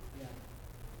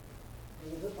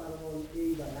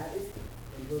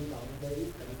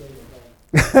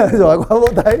 Giỏi quá vỗ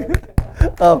tay.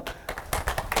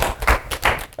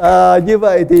 Như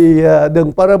vậy thì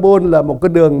đường parabol là một cái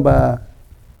đường mà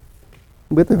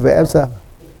không biết tôi vẽ sao.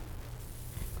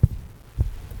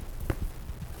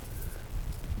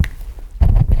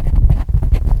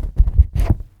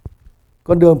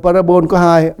 Con đường parabol có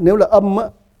hai, nếu là âm á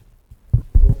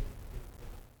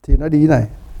thì nó đi này.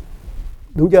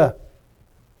 Đúng chưa?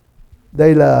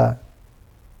 Đây là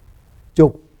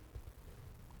trục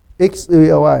x, y,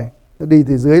 nó đi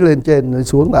từ dưới lên trên rồi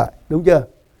xuống lại, đúng chưa?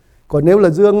 Còn nếu là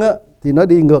dương á thì nó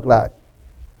đi ngược lại.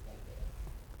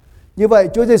 Như vậy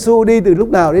Chúa Giêsu đi từ lúc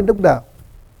nào đến lúc nào?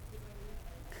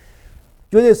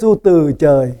 Chúa Giêsu từ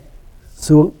trời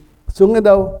xuống đến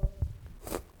đâu?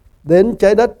 Đến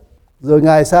trái đất. Rồi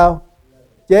Ngài sao?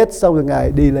 Chết xong rồi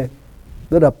Ngài đi lên.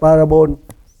 Đó là parabol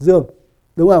dương,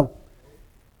 đúng không?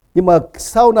 Nhưng mà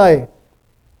sau này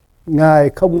Ngài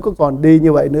không có còn đi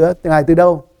như vậy nữa. Ngài từ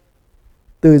đâu?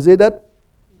 Từ dưới đất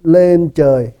lên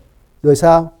trời. Rồi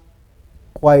sao?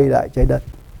 Quay lại trái đất,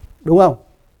 đúng không?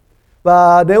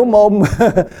 Và nếu mà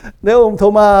ông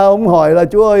Thomas ông hỏi là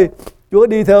Chúa ơi, Chúa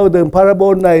đi theo đường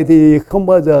parabol này thì không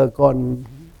bao giờ còn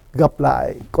gặp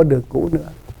lại con đường cũ nữa.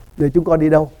 Để chúng con đi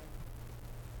đâu?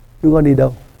 Chúng con đi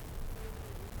đâu?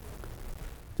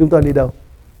 Chúng ta đi đâu?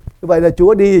 Như vậy là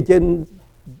Chúa đi trên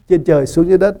trời xuống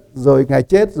dưới đất, rồi Ngài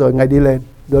chết, rồi Ngài đi lên,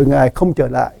 rồi Ngài không trở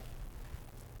lại.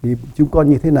 Thì chúng con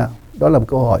như thế nào? Đó là một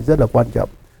câu hỏi rất là quan trọng.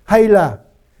 Hay là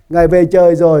Ngài về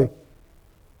trời rồi,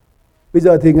 bây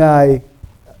giờ thì Ngài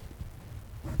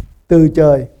từ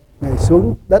trời, Ngài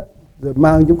xuống đất, rồi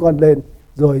mang chúng con lên,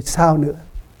 rồi sao nữa?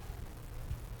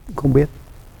 Không biết.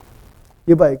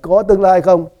 Như vậy có tương lai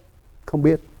không? Không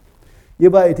biết. Như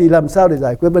vậy thì làm sao để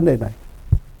giải quyết vấn đề này?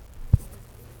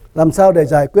 Làm sao để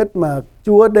giải quyết mà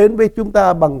Chúa đến với chúng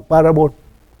ta bằng parabol?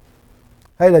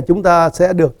 Hay là chúng ta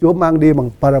sẽ được Chúa mang đi bằng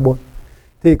parabol?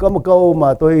 Thì có một câu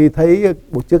mà tôi thấy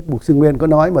Mục sư Nguyên có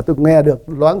nói mà tôi nghe được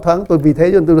loáng thoáng, tôi vì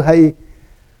thế cho nên tôi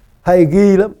hay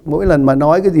ghi lắm. Mỗi lần mà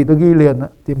nói cái gì tôi ghi liền đó.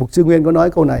 Thì Mục sư Nguyên có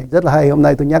nói câu này rất là hay, hôm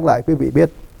nay tôi nhắc lại quý vị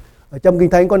biết. Ở trong Kinh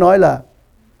Thánh có nói là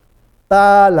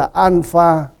ta là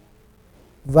Alpha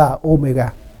và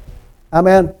Omega.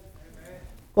 Amen.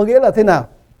 Có nghĩa là thế nào?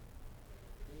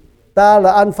 Ta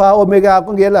là Alpha Omega,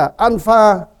 có nghĩa là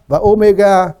Alpha và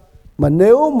Omega. Mà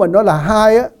nếu mà nó là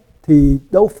hai á, thì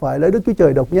đâu phải là Đức Chúa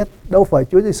Trời độc nhất, đâu phải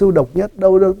Chúa Giêsu độc nhất,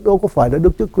 đâu có phải là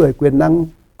Đức Chúa Trời quyền năng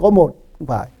có một, không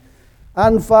phải.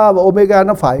 Alpha và Omega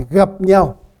nó phải gặp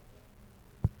nhau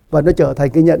và nó trở thành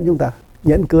cái nhẫn chúng ta,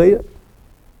 nhẫn cưới đó.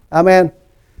 Amen.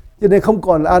 Cho nên không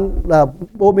còn là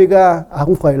Omega,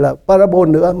 không phải là parabol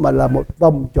nữa, mà là một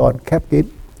vòng tròn khép kín.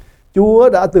 Chúa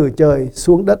đã từ trời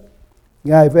xuống đất,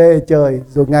 Ngài về trời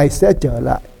rồi Ngài sẽ trở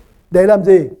lại. Để làm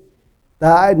gì?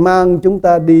 Đã mang chúng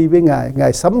ta đi với Ngài.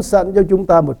 Ngài sắm sẵn cho chúng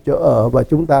ta một chỗ ở,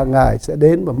 và Ngài sẽ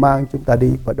đến và mang chúng ta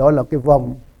đi. Và đó là cái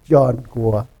vòng tròn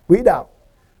của quỹ đạo,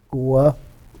 của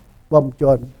vòng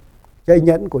tròn cây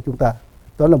nhẫn của chúng ta.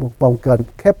 Đó là một vòng tròn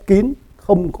khép kín,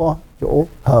 không có chỗ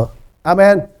hở.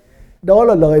 Amen. Đó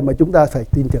là lời mà chúng ta phải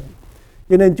tin tưởng.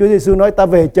 Cho nên Chúa Giêsu nói ta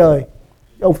về trời.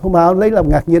 Ông Phô Mão lấy làm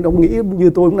ngạc nhiên, ông nghĩ như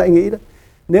tôi cũng nãy nghĩ đó.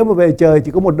 Nếu mà về trời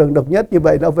chỉ có một đường độc nhất như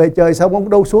vậy, là về trời xong ông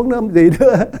đâu xuống nữa gì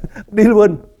nữa, đi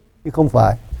luôn. Nhưng không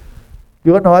phải.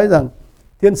 Chúa nói rằng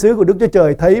thiên sứ của Đức Chúa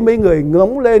Trời thấy mấy người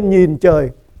ngóng lên nhìn trời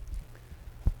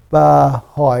và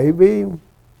hỏi với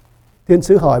thiên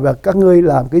sứ hỏi và các ngươi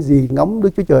làm cái gì, ngóng Đức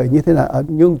Chúa Trời như thế nào?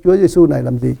 Nhưng Chúa Giêsu này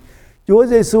làm gì? Chúa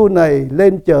Giêsu này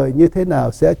lên trời như thế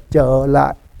nào sẽ trở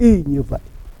lại y như vậy.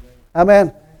 Amen.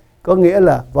 Có nghĩa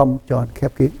là vòng tròn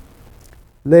khép kín.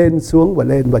 lên xuống và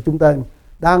lên. Và chúng ta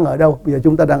đang ở đâu? Bây giờ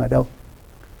chúng ta đang ở đâu?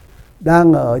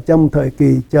 Đang ở trong thời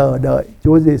kỳ chờ đợi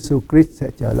Chúa Giêsu Christ sẽ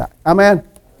trở lại. Amen.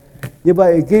 Như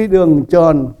vậy cái đường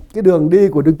tròn, cái đường đi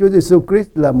của Đức Chúa Giêsu Christ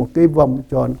là một cái vòng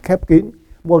tròn khép kín,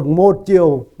 một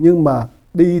chiều, nhưng mà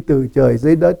đi từ trời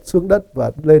dưới đất xuống đất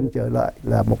và lên trở lại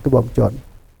là một cái vòng tròn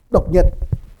độc nhất.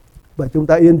 Và chúng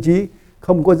ta yên chí,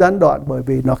 không có gián đoạn bởi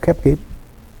vì nó khép kín.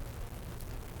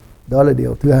 Đó là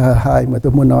điều thứ hai mà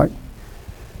tôi muốn nói.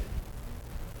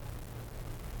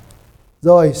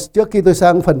 Rồi, trước khi tôi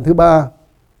sang phần thứ ba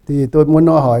thì tôi muốn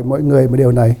hỏi mọi người một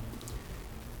điều này.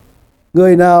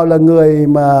 Người nào là người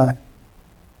mà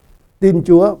tin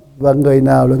Chúa và người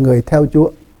nào là người theo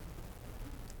Chúa?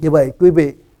 Như vậy quý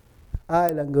vị,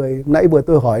 ai là người, nãy vừa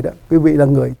tôi hỏi đó, quý vị là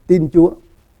người tin Chúa,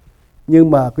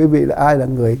 nhưng mà quý vị là ai là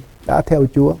người đã theo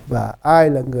Chúa và ai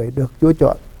là người được Chúa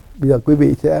chọn? Bây giờ quý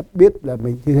vị sẽ biết là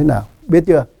mình như thế nào, biết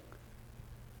chưa?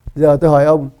 Giờ tôi hỏi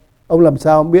ông làm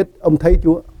sao ông biết ông thấy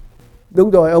Chúa? Đúng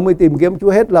rồi, ông mới tìm kiếm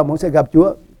Chúa hết lòng ông sẽ gặp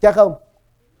Chúa, chắc không?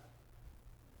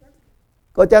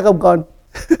 Có chắc không con?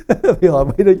 Vì hỏi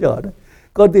mấy đứa nhỏ đó,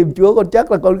 con tìm Chúa con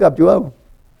chắc là con gặp Chúa không?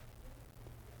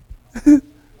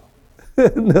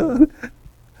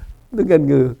 Nó gần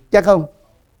ngừ, chắc không?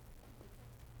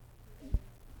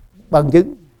 Bằng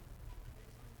chứng.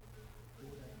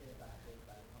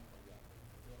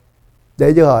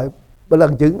 Để cho hỏi,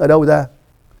 bằng chứng ở đâu ra?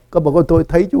 Con bảo con tôi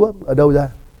thấy Chúa ở đâu ra?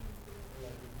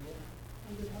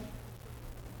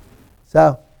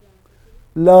 Sao?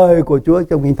 Lời của Chúa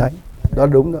trong Kinh Thánh. Đó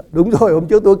đúng đó. Đúng rồi, hôm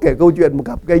trước tôi kể câu chuyện một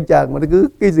cặp cái anh chàng mà nó cứ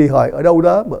cái gì hỏi ở đâu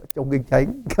đó trong Kinh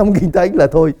Thánh. Trong Kinh Thánh là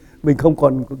thôi, mình không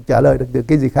còn trả lời được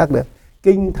cái gì khác nữa.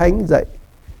 Kinh Thánh dạy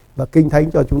và Kinh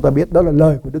Thánh cho chúng ta biết đó là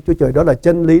lời của Đức Chúa Trời, đó là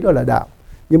chân lý, đó là đạo.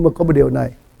 Nhưng mà có một điều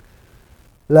này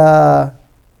là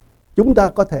chúng ta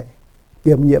có thể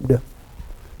kiểm nghiệm được.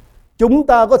 Chúng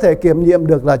ta có thể kiểm nghiệm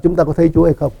được là chúng ta có thấy Chúa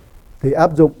hay không. Thì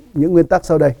áp dụng những nguyên tắc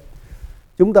sau đây.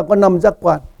 Chúng ta có 5 giác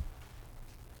quan.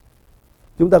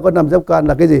 Chúng ta có 5 giác quan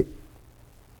là cái gì?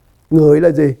 Ngửi là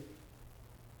gì?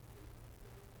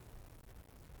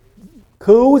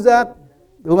 Khứu giác.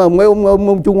 Đúng không? Mấy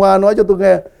ông Trung Hoa nói cho tôi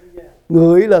nghe.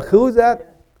 Ngửi là khứu giác.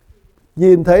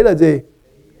 Nhìn thấy là gì?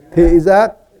 Thị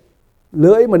giác.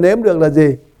 Lưỡi mà nếm được là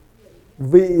gì?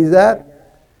 Vị giác.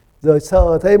 Rồi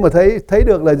sờ thấy mà thấy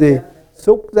được là gì?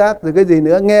 Xúc giác. Rồi cái gì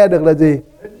nữa? Nghe được là gì?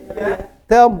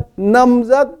 Thấy không? 5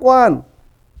 giác quan.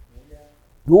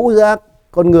 Ngũ giác.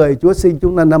 Con người Chúa sinh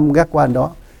chúng ta 5 giác quan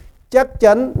đó. Chắc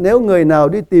chắn nếu người nào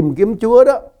đi tìm kiếm Chúa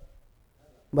đó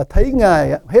mà thấy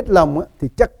Ngài hết lòng thì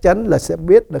chắc chắn là sẽ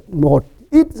biết được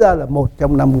ít ra là một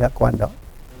trong 5 giác quan đó.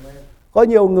 Có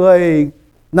nhiều người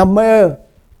nằm mơ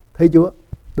thấy Chúa,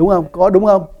 đúng không? Có đúng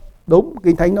không? Đúng,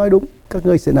 Kinh Thánh nói đúng. Các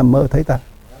ngươi sẽ nằm mơ thấy ta.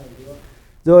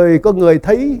 Rồi có người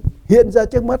thấy hiện ra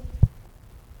trước mắt.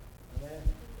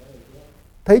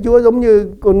 Thấy Chúa giống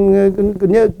như con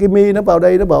nhớ Kimi nó vào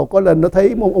đây nó bảo có lần nó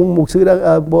thấy một ông mục sư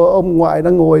ông ngoại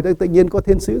đang ngồi đó, tự nhiên có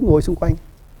thiên sứ ngồi xung quanh.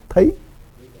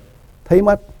 Thấy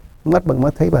mắt bằng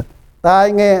mắt thấy bật.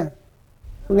 Tai nghe,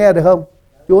 có nghe được không?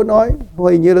 Chúa nói,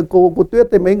 hình như là cô Tuyết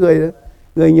hay mấy người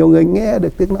nhiều người nghe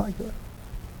được tiếng nói Chúa.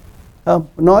 Không,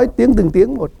 nói tiếng từng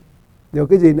tiếng một. Điều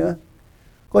cái gì nữa?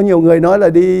 Có nhiều người nói là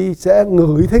đi sẽ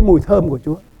ngửi thấy mùi thơm của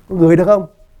Chúa. Có ngửi được không?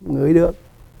 Ngửi được.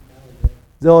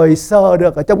 Rồi sờ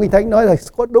được, ở trong Kinh Thánh nói là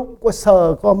có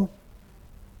sờ không?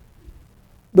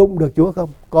 Đụng được Chúa không?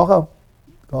 Có không?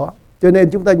 Có. Cho nên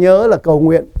chúng ta nhớ là cầu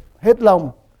nguyện hết lòng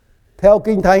theo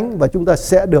Kinh Thánh và chúng ta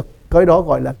sẽ được cái đó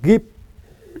gọi là gift.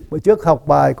 Bữa trước học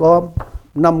bài có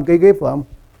 5 cái gift phải không?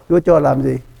 Chúa cho làm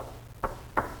gì?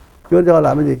 Chúa cho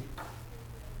làm cái gì?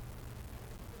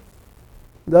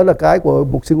 Đó là cái của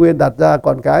Mục sư Nguyên đặt ra,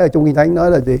 còn cái ở trong Kinh Thánh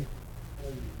nói là gì?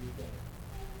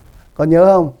 Còn nhớ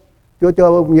không? Chúa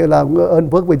cho như là ơn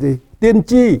phước về gì? Tiên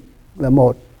tri là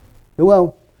một, đúng không?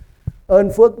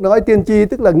 Ơn phước nói tiên tri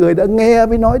tức là người đã nghe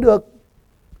mới nói được.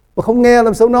 Mà không nghe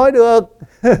làm sao nói được?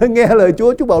 Nghe lời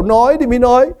Chúa bảo nói thì mới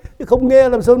nói, chứ không nghe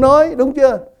làm sao nói, đúng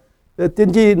chưa? Rồi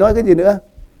tiên tri nói cái gì nữa?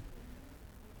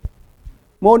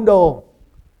 Môn đồ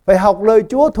phải học lời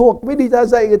Chúa thuộc mới đi ra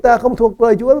dạy người ta, không thuộc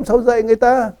lời Chúa làm sao dạy người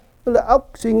ta? Tức là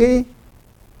óc suy nghĩ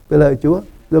về lời Chúa.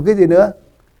 Rồi cái gì nữa?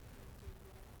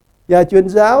 Nhà truyền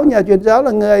giáo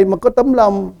là người mà có tấm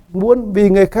lòng muốn vì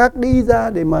người khác đi ra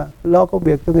để mà lo công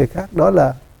việc cho người khác. Đó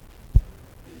là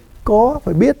có,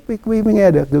 phải biết mới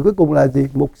nghe được. Rồi cuối cùng là gì?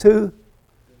 Mục sư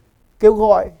kêu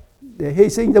gọi để hy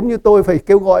sinh, giống như tôi phải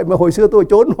kêu gọi mà hồi xưa tôi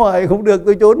trốn hoài không được,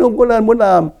 tôi trốn không có lần muốn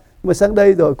làm. Mà sang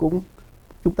đây rồi cũng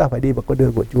chúng ta phải đi vào con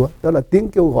đường của Chúa. Đó là tiếng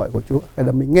kêu gọi của Chúa. Hay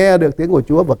là mình nghe được tiếng của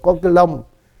Chúa và có cái lòng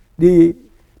đi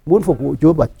muốn phục vụ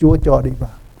Chúa và Chúa cho đi vào.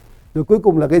 Rồi cuối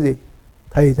cùng là cái gì?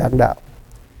 Thầy giảng đạo.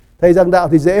 Thầy giảng đạo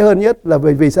thì dễ hơn nhất là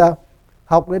vì sao?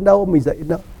 Học đến đâu mình dạy đến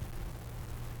đó.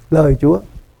 Lời Chúa.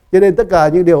 Cho nên tất cả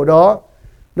những điều đó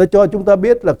nó cho chúng ta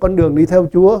biết là con đường đi theo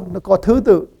Chúa nó có thứ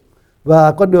tự.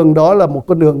 Và con đường đó là một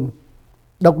con đường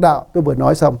độc đạo, tôi vừa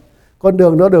nói xong. Con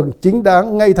đường đó đường chính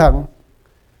đáng, ngay thẳng.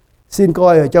 Xin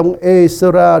coi ở trong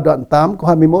Ê-sơ-ra đoạn 8 câu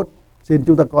 21. Xin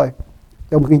chúng ta coi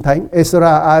trong Kinh Thánh.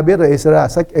 Ê-sơ-ra, ai biết là Ê-sơ-ra,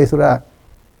 sách Ê-sơ-ra.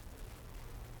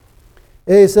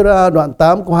 Ê-sơ-ra đoạn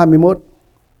 8 câu 21.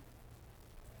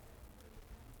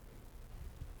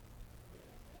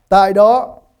 Tại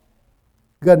đó,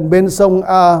 gần bên sông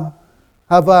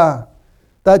A-ha-va,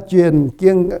 ta truyền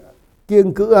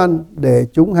kiêng cữ ăn để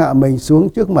chúng hạ mình xuống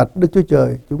trước mặt Đức Chúa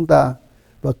Trời chúng ta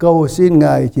và cầu xin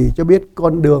Ngài chỉ cho biết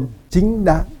con đường chính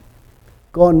đáng.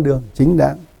 Con đường chính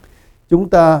đáng. Chúng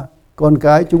ta, con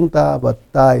cái chúng ta và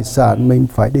tài sản mình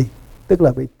phải đi. Tức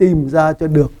là phải tìm ra cho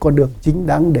được con đường chính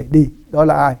đáng để đi. Đó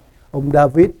là ai? Ông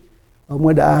David, ông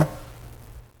ấy đã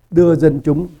đưa dân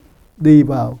chúng đi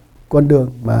vào con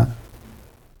đường mà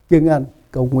kiêng ăn,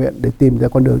 cầu nguyện để tìm ra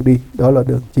con đường đi. Đó là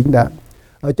đường chính đáng.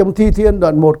 Ở trong Thi Thiên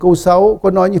đoạn 1 câu 6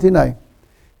 có nói như thế này: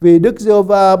 vì Đức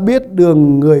Giê-hô-va biết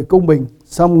đường người công bình,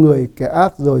 xong người kẻ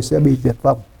ác rồi sẽ bị diệt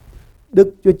vong.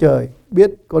 Đức Chúa Trời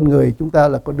biết con người chúng ta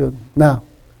là con đường nào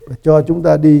và cho chúng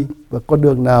ta đi, và con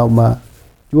đường nào mà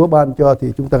Chúa ban cho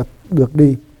thì chúng ta được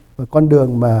đi, và con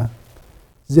đường mà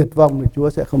diệt vong thì Chúa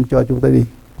sẽ không cho chúng ta đi.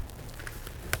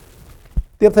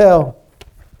 Tiếp theo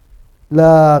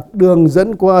là đường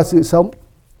dẫn qua sự sống.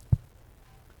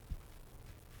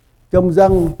 Trong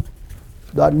Giăng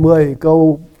đoạn 10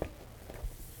 câu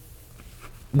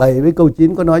 7 với câu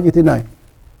 9 có nói như thế này: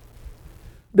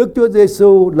 Đức Chúa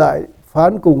Jêsus lại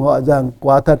phán cùng họ rằng,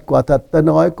 quả thật ta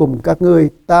nói cùng các ngươi,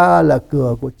 ta là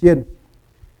cửa của chiên.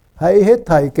 Hãy hết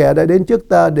thảy kẻ đã đến trước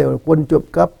ta đều là quân trộm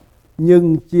cắp,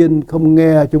 nhưng chiên không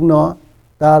nghe chúng nó.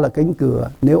 Ta là cánh cửa,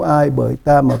 nếu ai bởi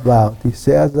ta mà vào thì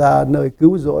sẽ ra nơi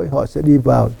cứu rỗi, họ sẽ đi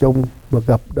vào trong và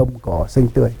gặp đồng cỏ xanh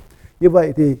tươi. Như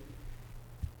vậy thì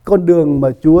con đường mà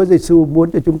Chúa Giêsu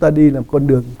muốn cho chúng ta đi là con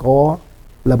đường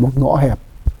là một ngõ hẹp,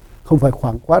 không phải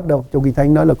khoảng khoát đâu. Trong Kinh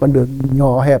Thánh nói là con đường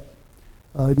nhỏ hẹp,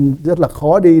 rất là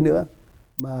khó đi nữa,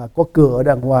 mà có cửa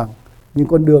đàng hoàng. Nhưng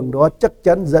con đường đó chắc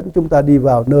chắn dẫn chúng ta đi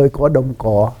vào nơi có đồng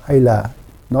cỏ, hay là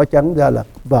nói trắng ra là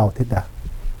vào thiên đàng.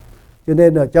 Cho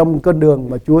nên ở trong con đường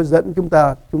mà Chúa dẫn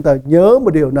chúng ta nhớ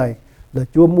một điều này là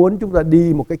Chúa muốn chúng ta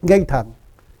đi một cách ngay thẳng,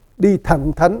 đi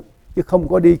thẳng thắn, chứ không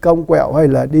có đi cong quẹo hay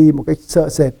là đi một cách sợ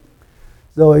sệt.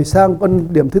 Rồi sang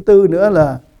con điểm thứ tư nữa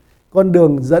là con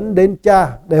đường dẫn đến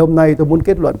Cha. Đây, hôm nay tôi muốn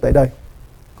kết luận tại đây.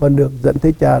 Con đường dẫn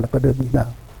tới Cha là con đường như thế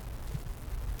nào?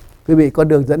 Quý vị, con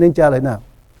đường dẫn đến Cha là thế nào?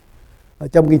 Ở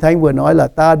trong Kinh Thánh vừa nói là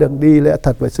ta đường đi lẽ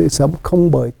thật và sự sống,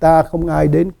 không bởi ta không ai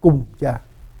đến cùng Cha.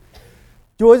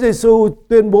 Chúa Giêsu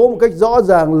tuyên bố một cách rõ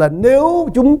ràng là nếu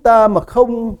chúng ta mà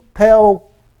không theo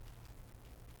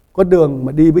con đường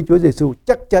mà đi với Chúa Giêsu,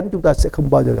 chắc chắn chúng ta sẽ không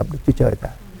bao giờ gặp được Chúa Trời cả.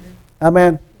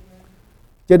 Amen.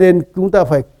 Cho nên chúng ta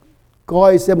phải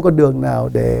coi xem con đường nào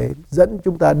để dẫn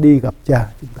chúng ta đi gặp Cha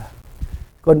chúng ta.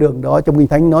 Con đường đó trong Kinh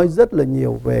Thánh nói rất là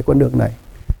nhiều về con đường này.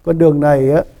 Con đường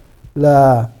này á,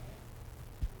 là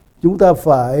chúng ta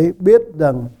phải biết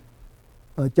rằng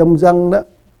ở trong Giăng đó,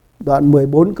 đoạn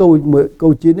 14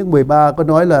 câu 9 đến 13 có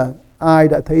nói là ai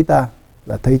đã thấy ta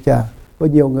là thấy Cha. Có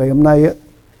nhiều người hôm nay á,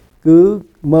 cứ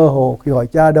mơ hồ khi hỏi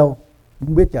Cha đâu,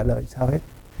 không biết trả lời sao hết.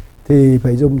 Thì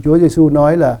phải dùng Chúa Giêsu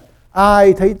nói là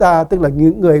ai thấy ta, tức là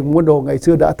những người môn đồ ngày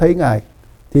xưa đã thấy Ngài,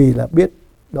 thì là biết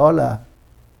đó là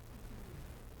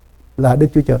Đức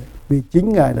Chúa Trời. Vì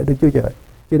chính Ngài là Đức Chúa Trời.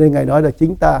 Cho nên Ngài nói là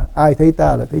chính ta, ai thấy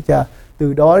ta là thấy Cha.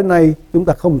 Từ đó đến nay chúng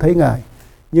ta không thấy Ngài,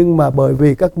 nhưng mà bởi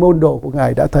vì các môn đồ của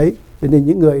Ngài đã thấy, cho nên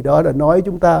những người đó đã nói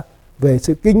chúng ta về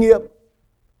sự kinh nghiệm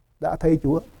đã thấy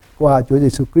Chúa qua Chúa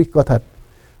Giêsu Christ có thật.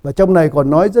 Và trong này còn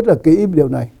nói rất là kỹ điều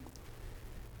này.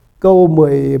 Câu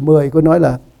 10 có nói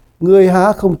là ngươi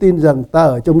há không tin rằng ta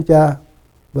ở trong Cha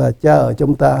và Cha ở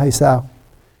trong ta hay sao?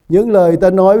 Những lời ta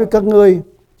nói với các ngươi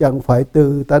chẳng phải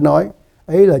từ ta nói,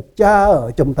 ấy là Cha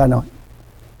ở trong ta nói.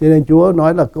 Cho nên Chúa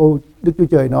nói là Đức Chúa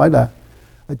Trời nói là,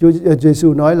 Chúa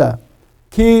Giêsu nói là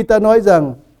khi ta nói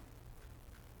rằng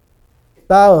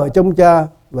ta ở trong Cha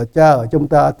và Cha ở trong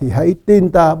ta thì hãy tin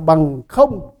ta, bằng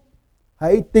không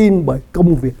hãy tin bởi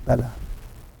công việc ta làm.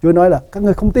 Chúa nói là các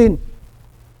ngươi không tin.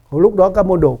 Hồi lúc đó các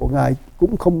môn đồ của Ngài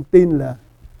cũng không tin là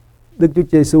Đức Chúa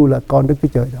Giêsu là con Đức Chúa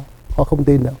Trời đâu. Họ không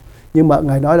tin đâu. Nhưng mà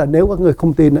Ngài nói là nếu các người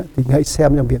không tin thì hãy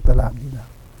xem trong việc ta làm như nào.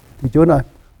 Thì Chúa nói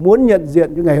muốn nhận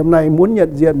diện, như ngày hôm nay muốn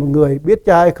nhận diện một người biết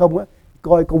Cha hay không,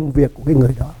 coi công việc của cái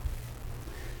người đó.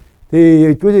 Thì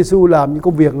Chúa Giêsu làm những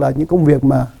công việc là những công việc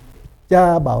mà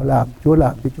Cha bảo làm, Chúa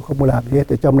làm, chứ Chúa không có làm gì hết.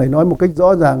 Ở trong này nói một cách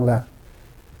rõ ràng là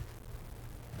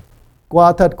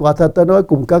Quả thật ta nói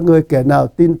cùng các ngươi, kẻ nào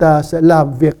tin ta sẽ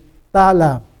làm việc ta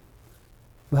làm,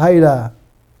 hay là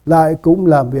lại cũng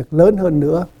làm việc lớn hơn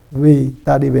nữa, vì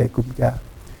ta đi về cùng Cha.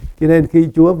 Cho nên khi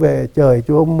Chúa về trời,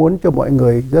 Chúa muốn cho mọi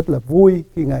người rất là vui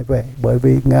khi Ngài về, bởi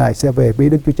vì Ngài sẽ về với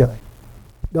Đức Chúa Trời.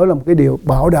 Đó là một cái điều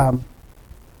bảo đảm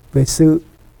về sự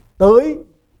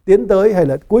tiến tới hay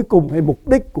là cuối cùng hay mục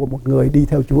đích của một người đi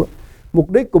theo Chúa. Mục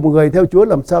đích của một người theo Chúa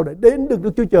làm sao để đến được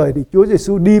Đức Chúa Trời, thì Chúa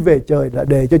Giêsu đi về trời là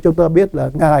để cho chúng ta biết là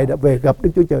Ngài đã về gặp Đức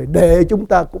Chúa Trời, để chúng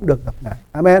ta cũng được gặp Ngài.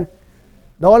 Amen.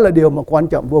 Đó là điều mà quan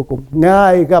trọng vô cùng.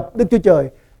 Ngài gặp Đức Chúa Trời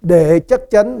để chắc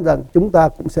chắn rằng chúng ta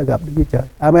cũng sẽ gặp Đức Chúa Trời.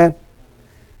 Amen.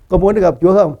 Có muốn được gặp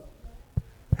Chúa không?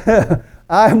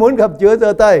 Ai muốn gặp Chúa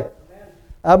giơ tay.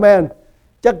 Amen.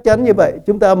 Chắc chắn như vậy.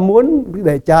 Chúng ta muốn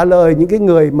để trả lời những cái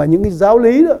người mà những cái giáo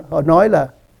lý đó, họ nói là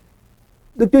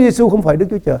Đức Chúa Giêsu không phải Đức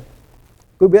Chúa Trời.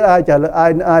 Quý biết ai trả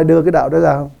lời, ai đưa cái đạo đó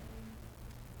ra không?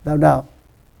 Đạo nào?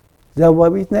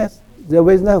 Jehovah's Witness.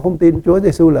 Jehovah's Witness không tin Chúa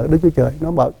Giêsu là Đức Chúa Trời.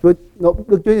 Nó bảo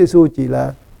Đức Chúa Giêsu chỉ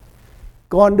là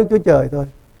con Đức Chúa Trời thôi,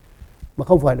 mà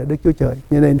không phải là Đức Chúa Trời,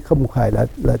 cho nên không phải là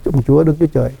ông Chúa Đức Chúa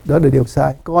Trời. Đó là điều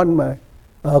sai. Con mà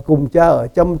ở cùng Cha, ở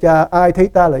trong Cha, ai thấy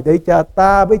ta lại thấy Cha,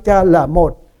 ta với Cha là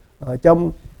một. Ở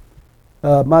trong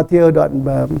Matthew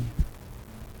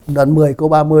đoạn 10 câu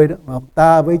 30 đó,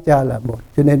 ta với Cha là một.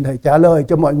 Cho nên thầy trả lời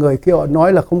cho mọi người khi họ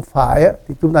nói là không phải á,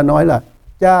 thì chúng ta nói là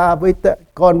Cha với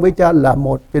con với Cha là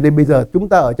một. Cho nên bây giờ chúng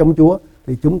ta ở trong Chúa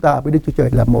thì chúng ta với Đức Chúa Trời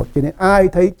là một. Cho nên ai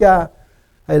thấy Cha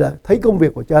hay là thấy công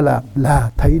việc của Cha làm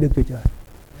là thấy Đức Chúa Trời.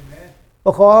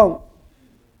 Có khó không?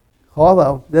 Khó phải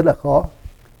không? Rất là khó.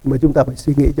 Mà chúng ta phải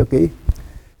suy nghĩ cho kỹ.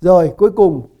 Rồi cuối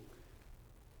cùng,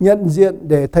 nhận diện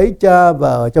để thấy Cha và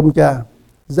ở trong Cha.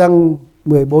 Giăng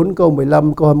 14 câu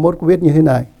 15 câu 21 có viết như thế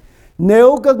này: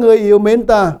 nếu các ngươi yêu mến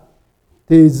ta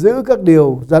thì giữ các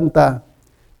điều răn ta.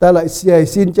 Ta lại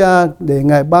xin Cha để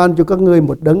Ngài ban cho các ngươi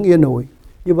một đấng yên ủi.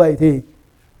 Như vậy thì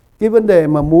cái vấn đề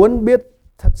mà muốn biết,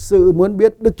 thật sự muốn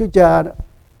biết Đức Chúa Cha đó,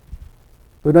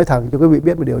 tôi nói thẳng cho quý vị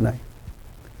biết một điều này,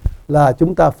 là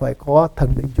chúng ta phải có thần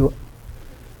linh Chúa.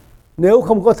 Nếu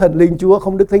không có thần linh Chúa,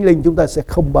 không Đức Thánh Linh, chúng ta sẽ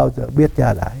không bao giờ biết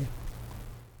Cha là ai.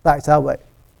 Tại sao vậy?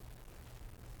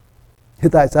 Thì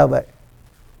tại sao vậy?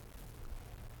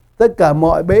 Tất cả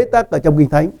mọi bế tắc ở trong Kinh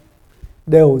Thánh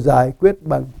đều giải quyết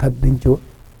bằng thần linh Chúa.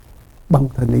 Bằng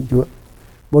thần linh Chúa.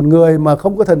 Một người mà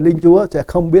không có thần linh Chúa sẽ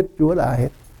không biết Chúa là ai hết.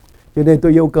 Cho nên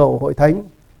tôi yêu cầu hội thánh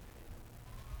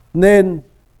nên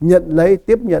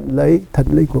tiếp nhận lấy thần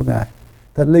linh của Ngài.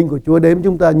 Thần linh của Chúa đến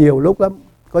chúng ta nhiều lúc lắm.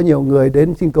 Có nhiều người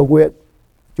đến xin cầu nguyện,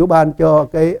 Chúa ban cho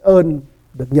cái ơn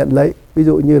được nhận lấy. Ví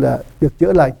dụ như là việc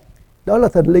chữa lành. Đó là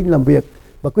thần linh làm việc.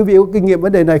 Và quý vị có kinh nghiệm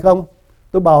vấn đề này không?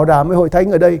 Tôi bảo đảm với hội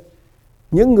thánh ở đây,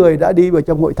 những người đã đi vào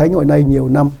trong hội thánh hội này nhiều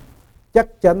năm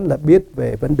chắc chắn là biết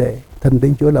về vấn đề thần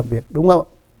linh Chúa làm việc. Đúng không?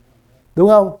 Đúng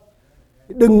không?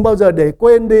 Đừng bao giờ để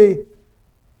quên đi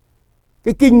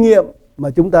cái kinh nghiệm mà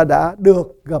chúng ta đã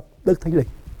được gặp Đức Thánh Linh.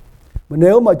 Mà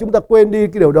nếu mà chúng ta quên đi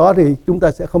cái điều đó thì chúng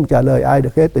ta sẽ không trả lời ai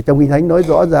được hết. Ở trong Kinh Thánh nói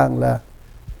rõ ràng là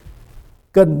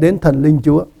cần đến thần linh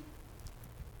Chúa.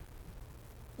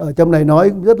 Ở trong này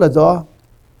nói rất là rõ: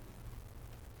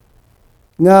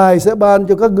 Ngài sẽ ban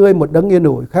cho các ngươi một đấng yên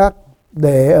ủi khác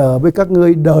để ở với các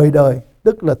ngươi đời đời,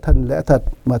 tức là thần lẽ thật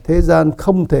mà thế gian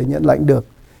không thể nhận lãnh được,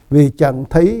 vì chẳng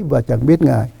thấy và chẳng biết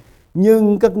Ngài.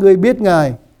 Nhưng các ngươi biết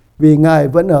Ngài, vì Ngài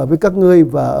vẫn ở với các ngươi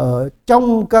và ở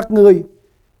trong các ngươi.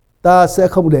 Ta sẽ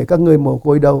không để các ngươi mồ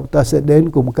côi đâu, ta sẽ đến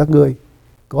cùng các ngươi.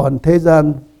 Còn thế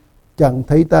gian chẳng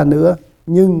thấy ta nữa,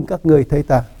 nhưng các ngươi thấy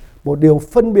ta. Một điều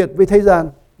phân biệt với thế gian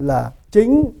là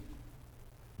chính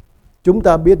chúng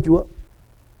ta biết Chúa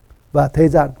và thế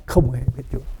gian không hề biết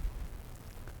Chúa.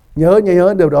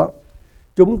 Nhớ điều đó.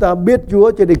 Chúng ta biết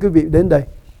Chúa cho nên quý vị đến đây.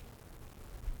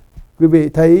 Quý vị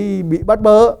thấy bị bắt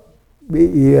bớ,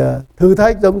 bị thử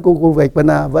thách giống cô Vạch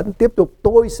Bana vẫn tiếp tục,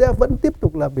 tôi sẽ vẫn tiếp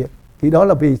tục làm việc. Thì đó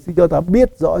là vì cho ta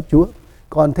biết rõ Chúa.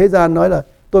 Còn thế gian nói là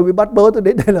tôi bị bắt bớ, tôi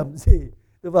đến đây làm gì?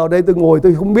 Tôi vào đây tôi ngồi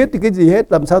tôi không biết cái gì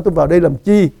hết, làm sao tôi vào đây làm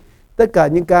chi? Tất cả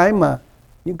những cái mà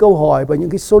những câu hỏi và những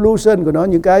cái solution của nó,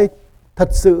 những cái thật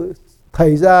sự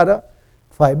thầy ra đó,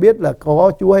 phải biết là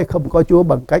có Chúa hay không có Chúa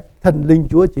bằng cách thần linh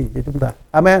Chúa chỉ cho chúng ta.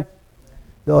 Amen.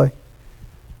 Rồi,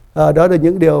 đó là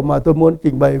những điều mà tôi muốn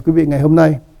trình bày với quý vị ngày hôm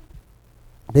nay.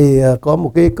 Thì có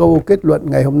một cái câu kết luận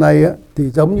ngày hôm nay á, thì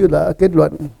giống như là kết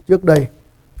luận trước đây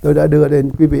tôi đã đưa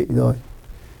đến quý vị rồi.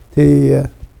 Thì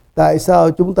tại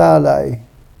sao Chúa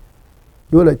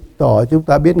lại tỏ chúng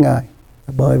ta biết Ngài?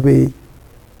 Bởi vì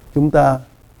chúng ta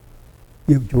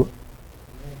yêu Chúa.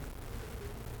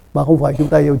 Mà không phải chúng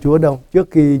ta yêu Chúa đâu. Trước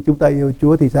khi chúng ta yêu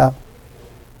Chúa thì sao?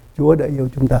 Chúa đã yêu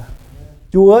chúng ta.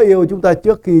 Chúa yêu chúng ta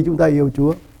trước khi chúng ta yêu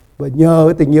Chúa. Và nhờ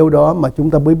cái tình yêu đó mà chúng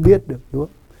ta mới biết được Chúa.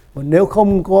 Mà nếu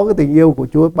không có cái tình yêu của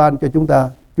Chúa ban cho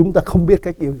chúng ta không biết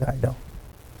cách yêu Ngài đâu.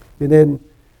 Cho nên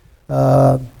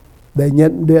để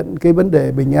nhận diện cái vấn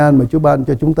đề bình an mà Chúa ban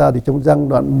cho chúng ta thì trong Giăng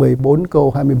đoạn 14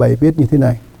 câu 27 viết như thế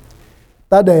này: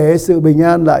 ta để sự bình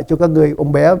an lại cho các ngươi.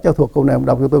 Ông bé cho thuộc câu này, ông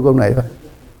đọc cho tôi câu này thôi.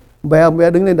 Ông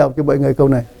bé đứng lên đọc cho mọi người câu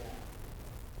này.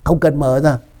 Không cần mở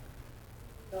ra.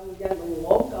 Trong Giăng đoạn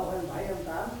 14 câu 27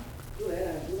 28, Chúa để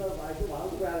là Chúa nói Chúa mở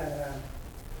cũng ra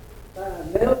là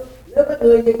nếu các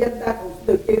ngươi nhân danh ta còn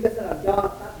từ chi ta sẽ làm cho.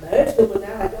 Ta để sự bình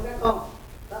an lại cho các con.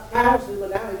 Ta trao sự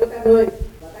bình an lại cho các ngươi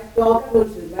và ta cho các ngươi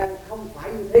sự bình an không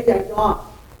phải như thế gian cho.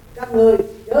 Các ngươi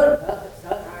chớ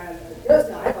sợ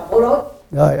hãi và bối rối.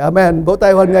 Rồi, amen. Vỗ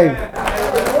tay hoan nghênh.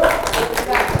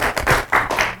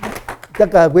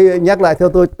 Chắc cả quý nhắc lại theo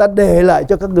tôi. Ta để lại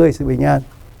cho các ngươi sự bình an.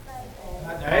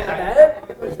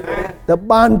 Ta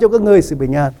ban cho các ngươi sự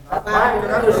bình an.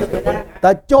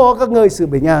 Ta cho các ngươi sự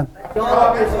bình an.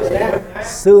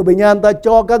 Sự bình an ta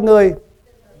cho các ngươi,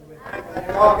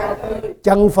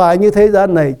 chẳng phải như thế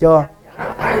gian này cho.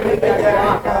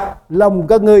 Lòng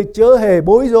các ngươi chớ hề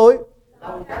bối rối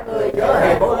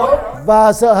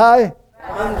và sợ hãi.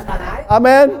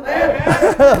 Amen.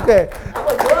 Ok.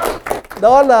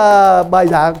 Đó là bài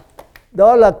giảng,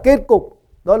 đó là kết cục,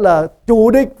 đó là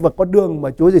chủ đích và con đường mà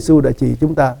Chúa Giêsu đã chỉ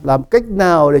chúng ta. Làm cách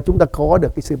nào để chúng ta có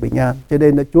được cái sự bình an. Cho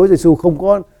nên là Chúa Giêsu không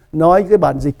có nói cái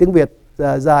bản dịch tiếng Việt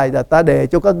dài là ta để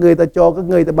cho các ngươi, ta cho các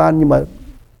ngươi, ta ban. Nhưng mà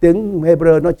tiếng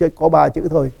Hebrew nó chỉ có 3 chữ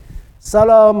thôi.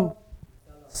 Shalom,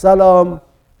 Shalom,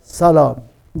 Shalom.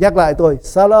 Nhắc lại tôi.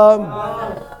 Shalom,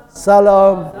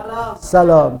 Shalom,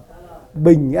 Shalom.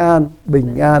 Bình an,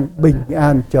 bình an, bình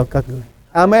an cho các ngươi.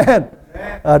 Amen.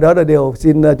 Đó là điều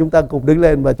xin chúng ta cùng đứng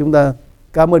lên và chúng ta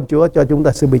cảm ơn Chúa cho chúng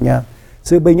ta sự bình an.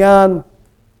 Sự bình an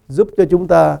giúp cho chúng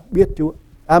ta biết Chúa.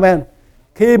 Amen.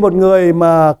 Khi một người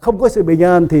mà không có sự bình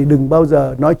an thì đừng bao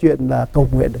giờ nói chuyện là cầu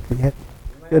nguyện được gì hết.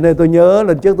 Cho nên tôi nhớ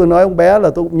lần trước tôi nói ông bé là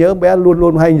tôi cũng nhớ ông bé luôn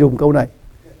luôn hay dùng câu này.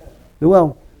 Đúng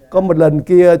không? Có một lần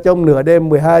kia trong nửa đêm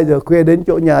 12 giờ khuya đến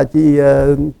chỗ nhà chị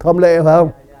Thom Lệ phải không?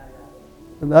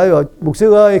 Nói rồi, mục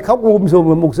sư ơi, khóc sùm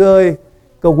rồi, mục sư ơi,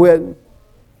 cầu nguyện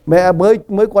mẹ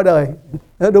mới qua đời.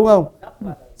 Đúng không?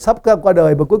 Sắp qua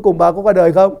đời mà cuối cùng bà có qua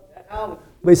đời không?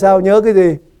 Vì sao? Nhớ cái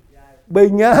gì?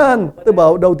 Bình an. Tôi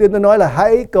bảo đầu tiên tôi nói là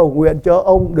hãy cầu nguyện cho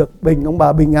ông được ông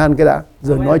bà bình an cái đã,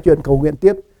 rồi nói chuyện cầu nguyện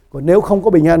tiếp. Còn nếu không có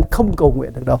bình an không cầu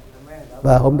nguyện được đâu.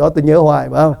 Và hôm đó tôi nhớ hoài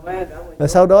phải không? Và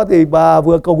sau đó thì bà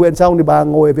vừa cầu nguyện xong thì bà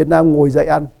ngồi ở Việt Nam ngồi dậy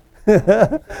ăn.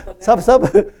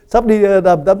 sắp đi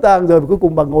làm đám tang rồi, cuối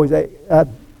cùng bà ngồi dậy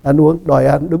ăn uống, đòi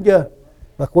ăn, đúng chưa?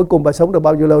 Và cuối cùng bà sống được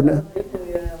bao nhiêu lâu nữa?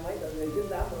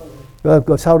 Rồi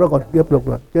sau đó còn tiếp tục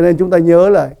rồi. Cho nên chúng ta nhớ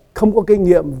là không có kinh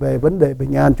nghiệm về vấn đề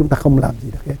bình an chúng ta không làm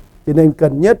gì được hết. Cho nên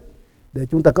cần nhất để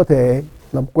chúng ta có thể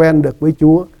làm quen được với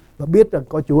Chúa và biết rằng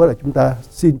có Chúa là chúng ta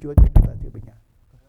xin Chúa.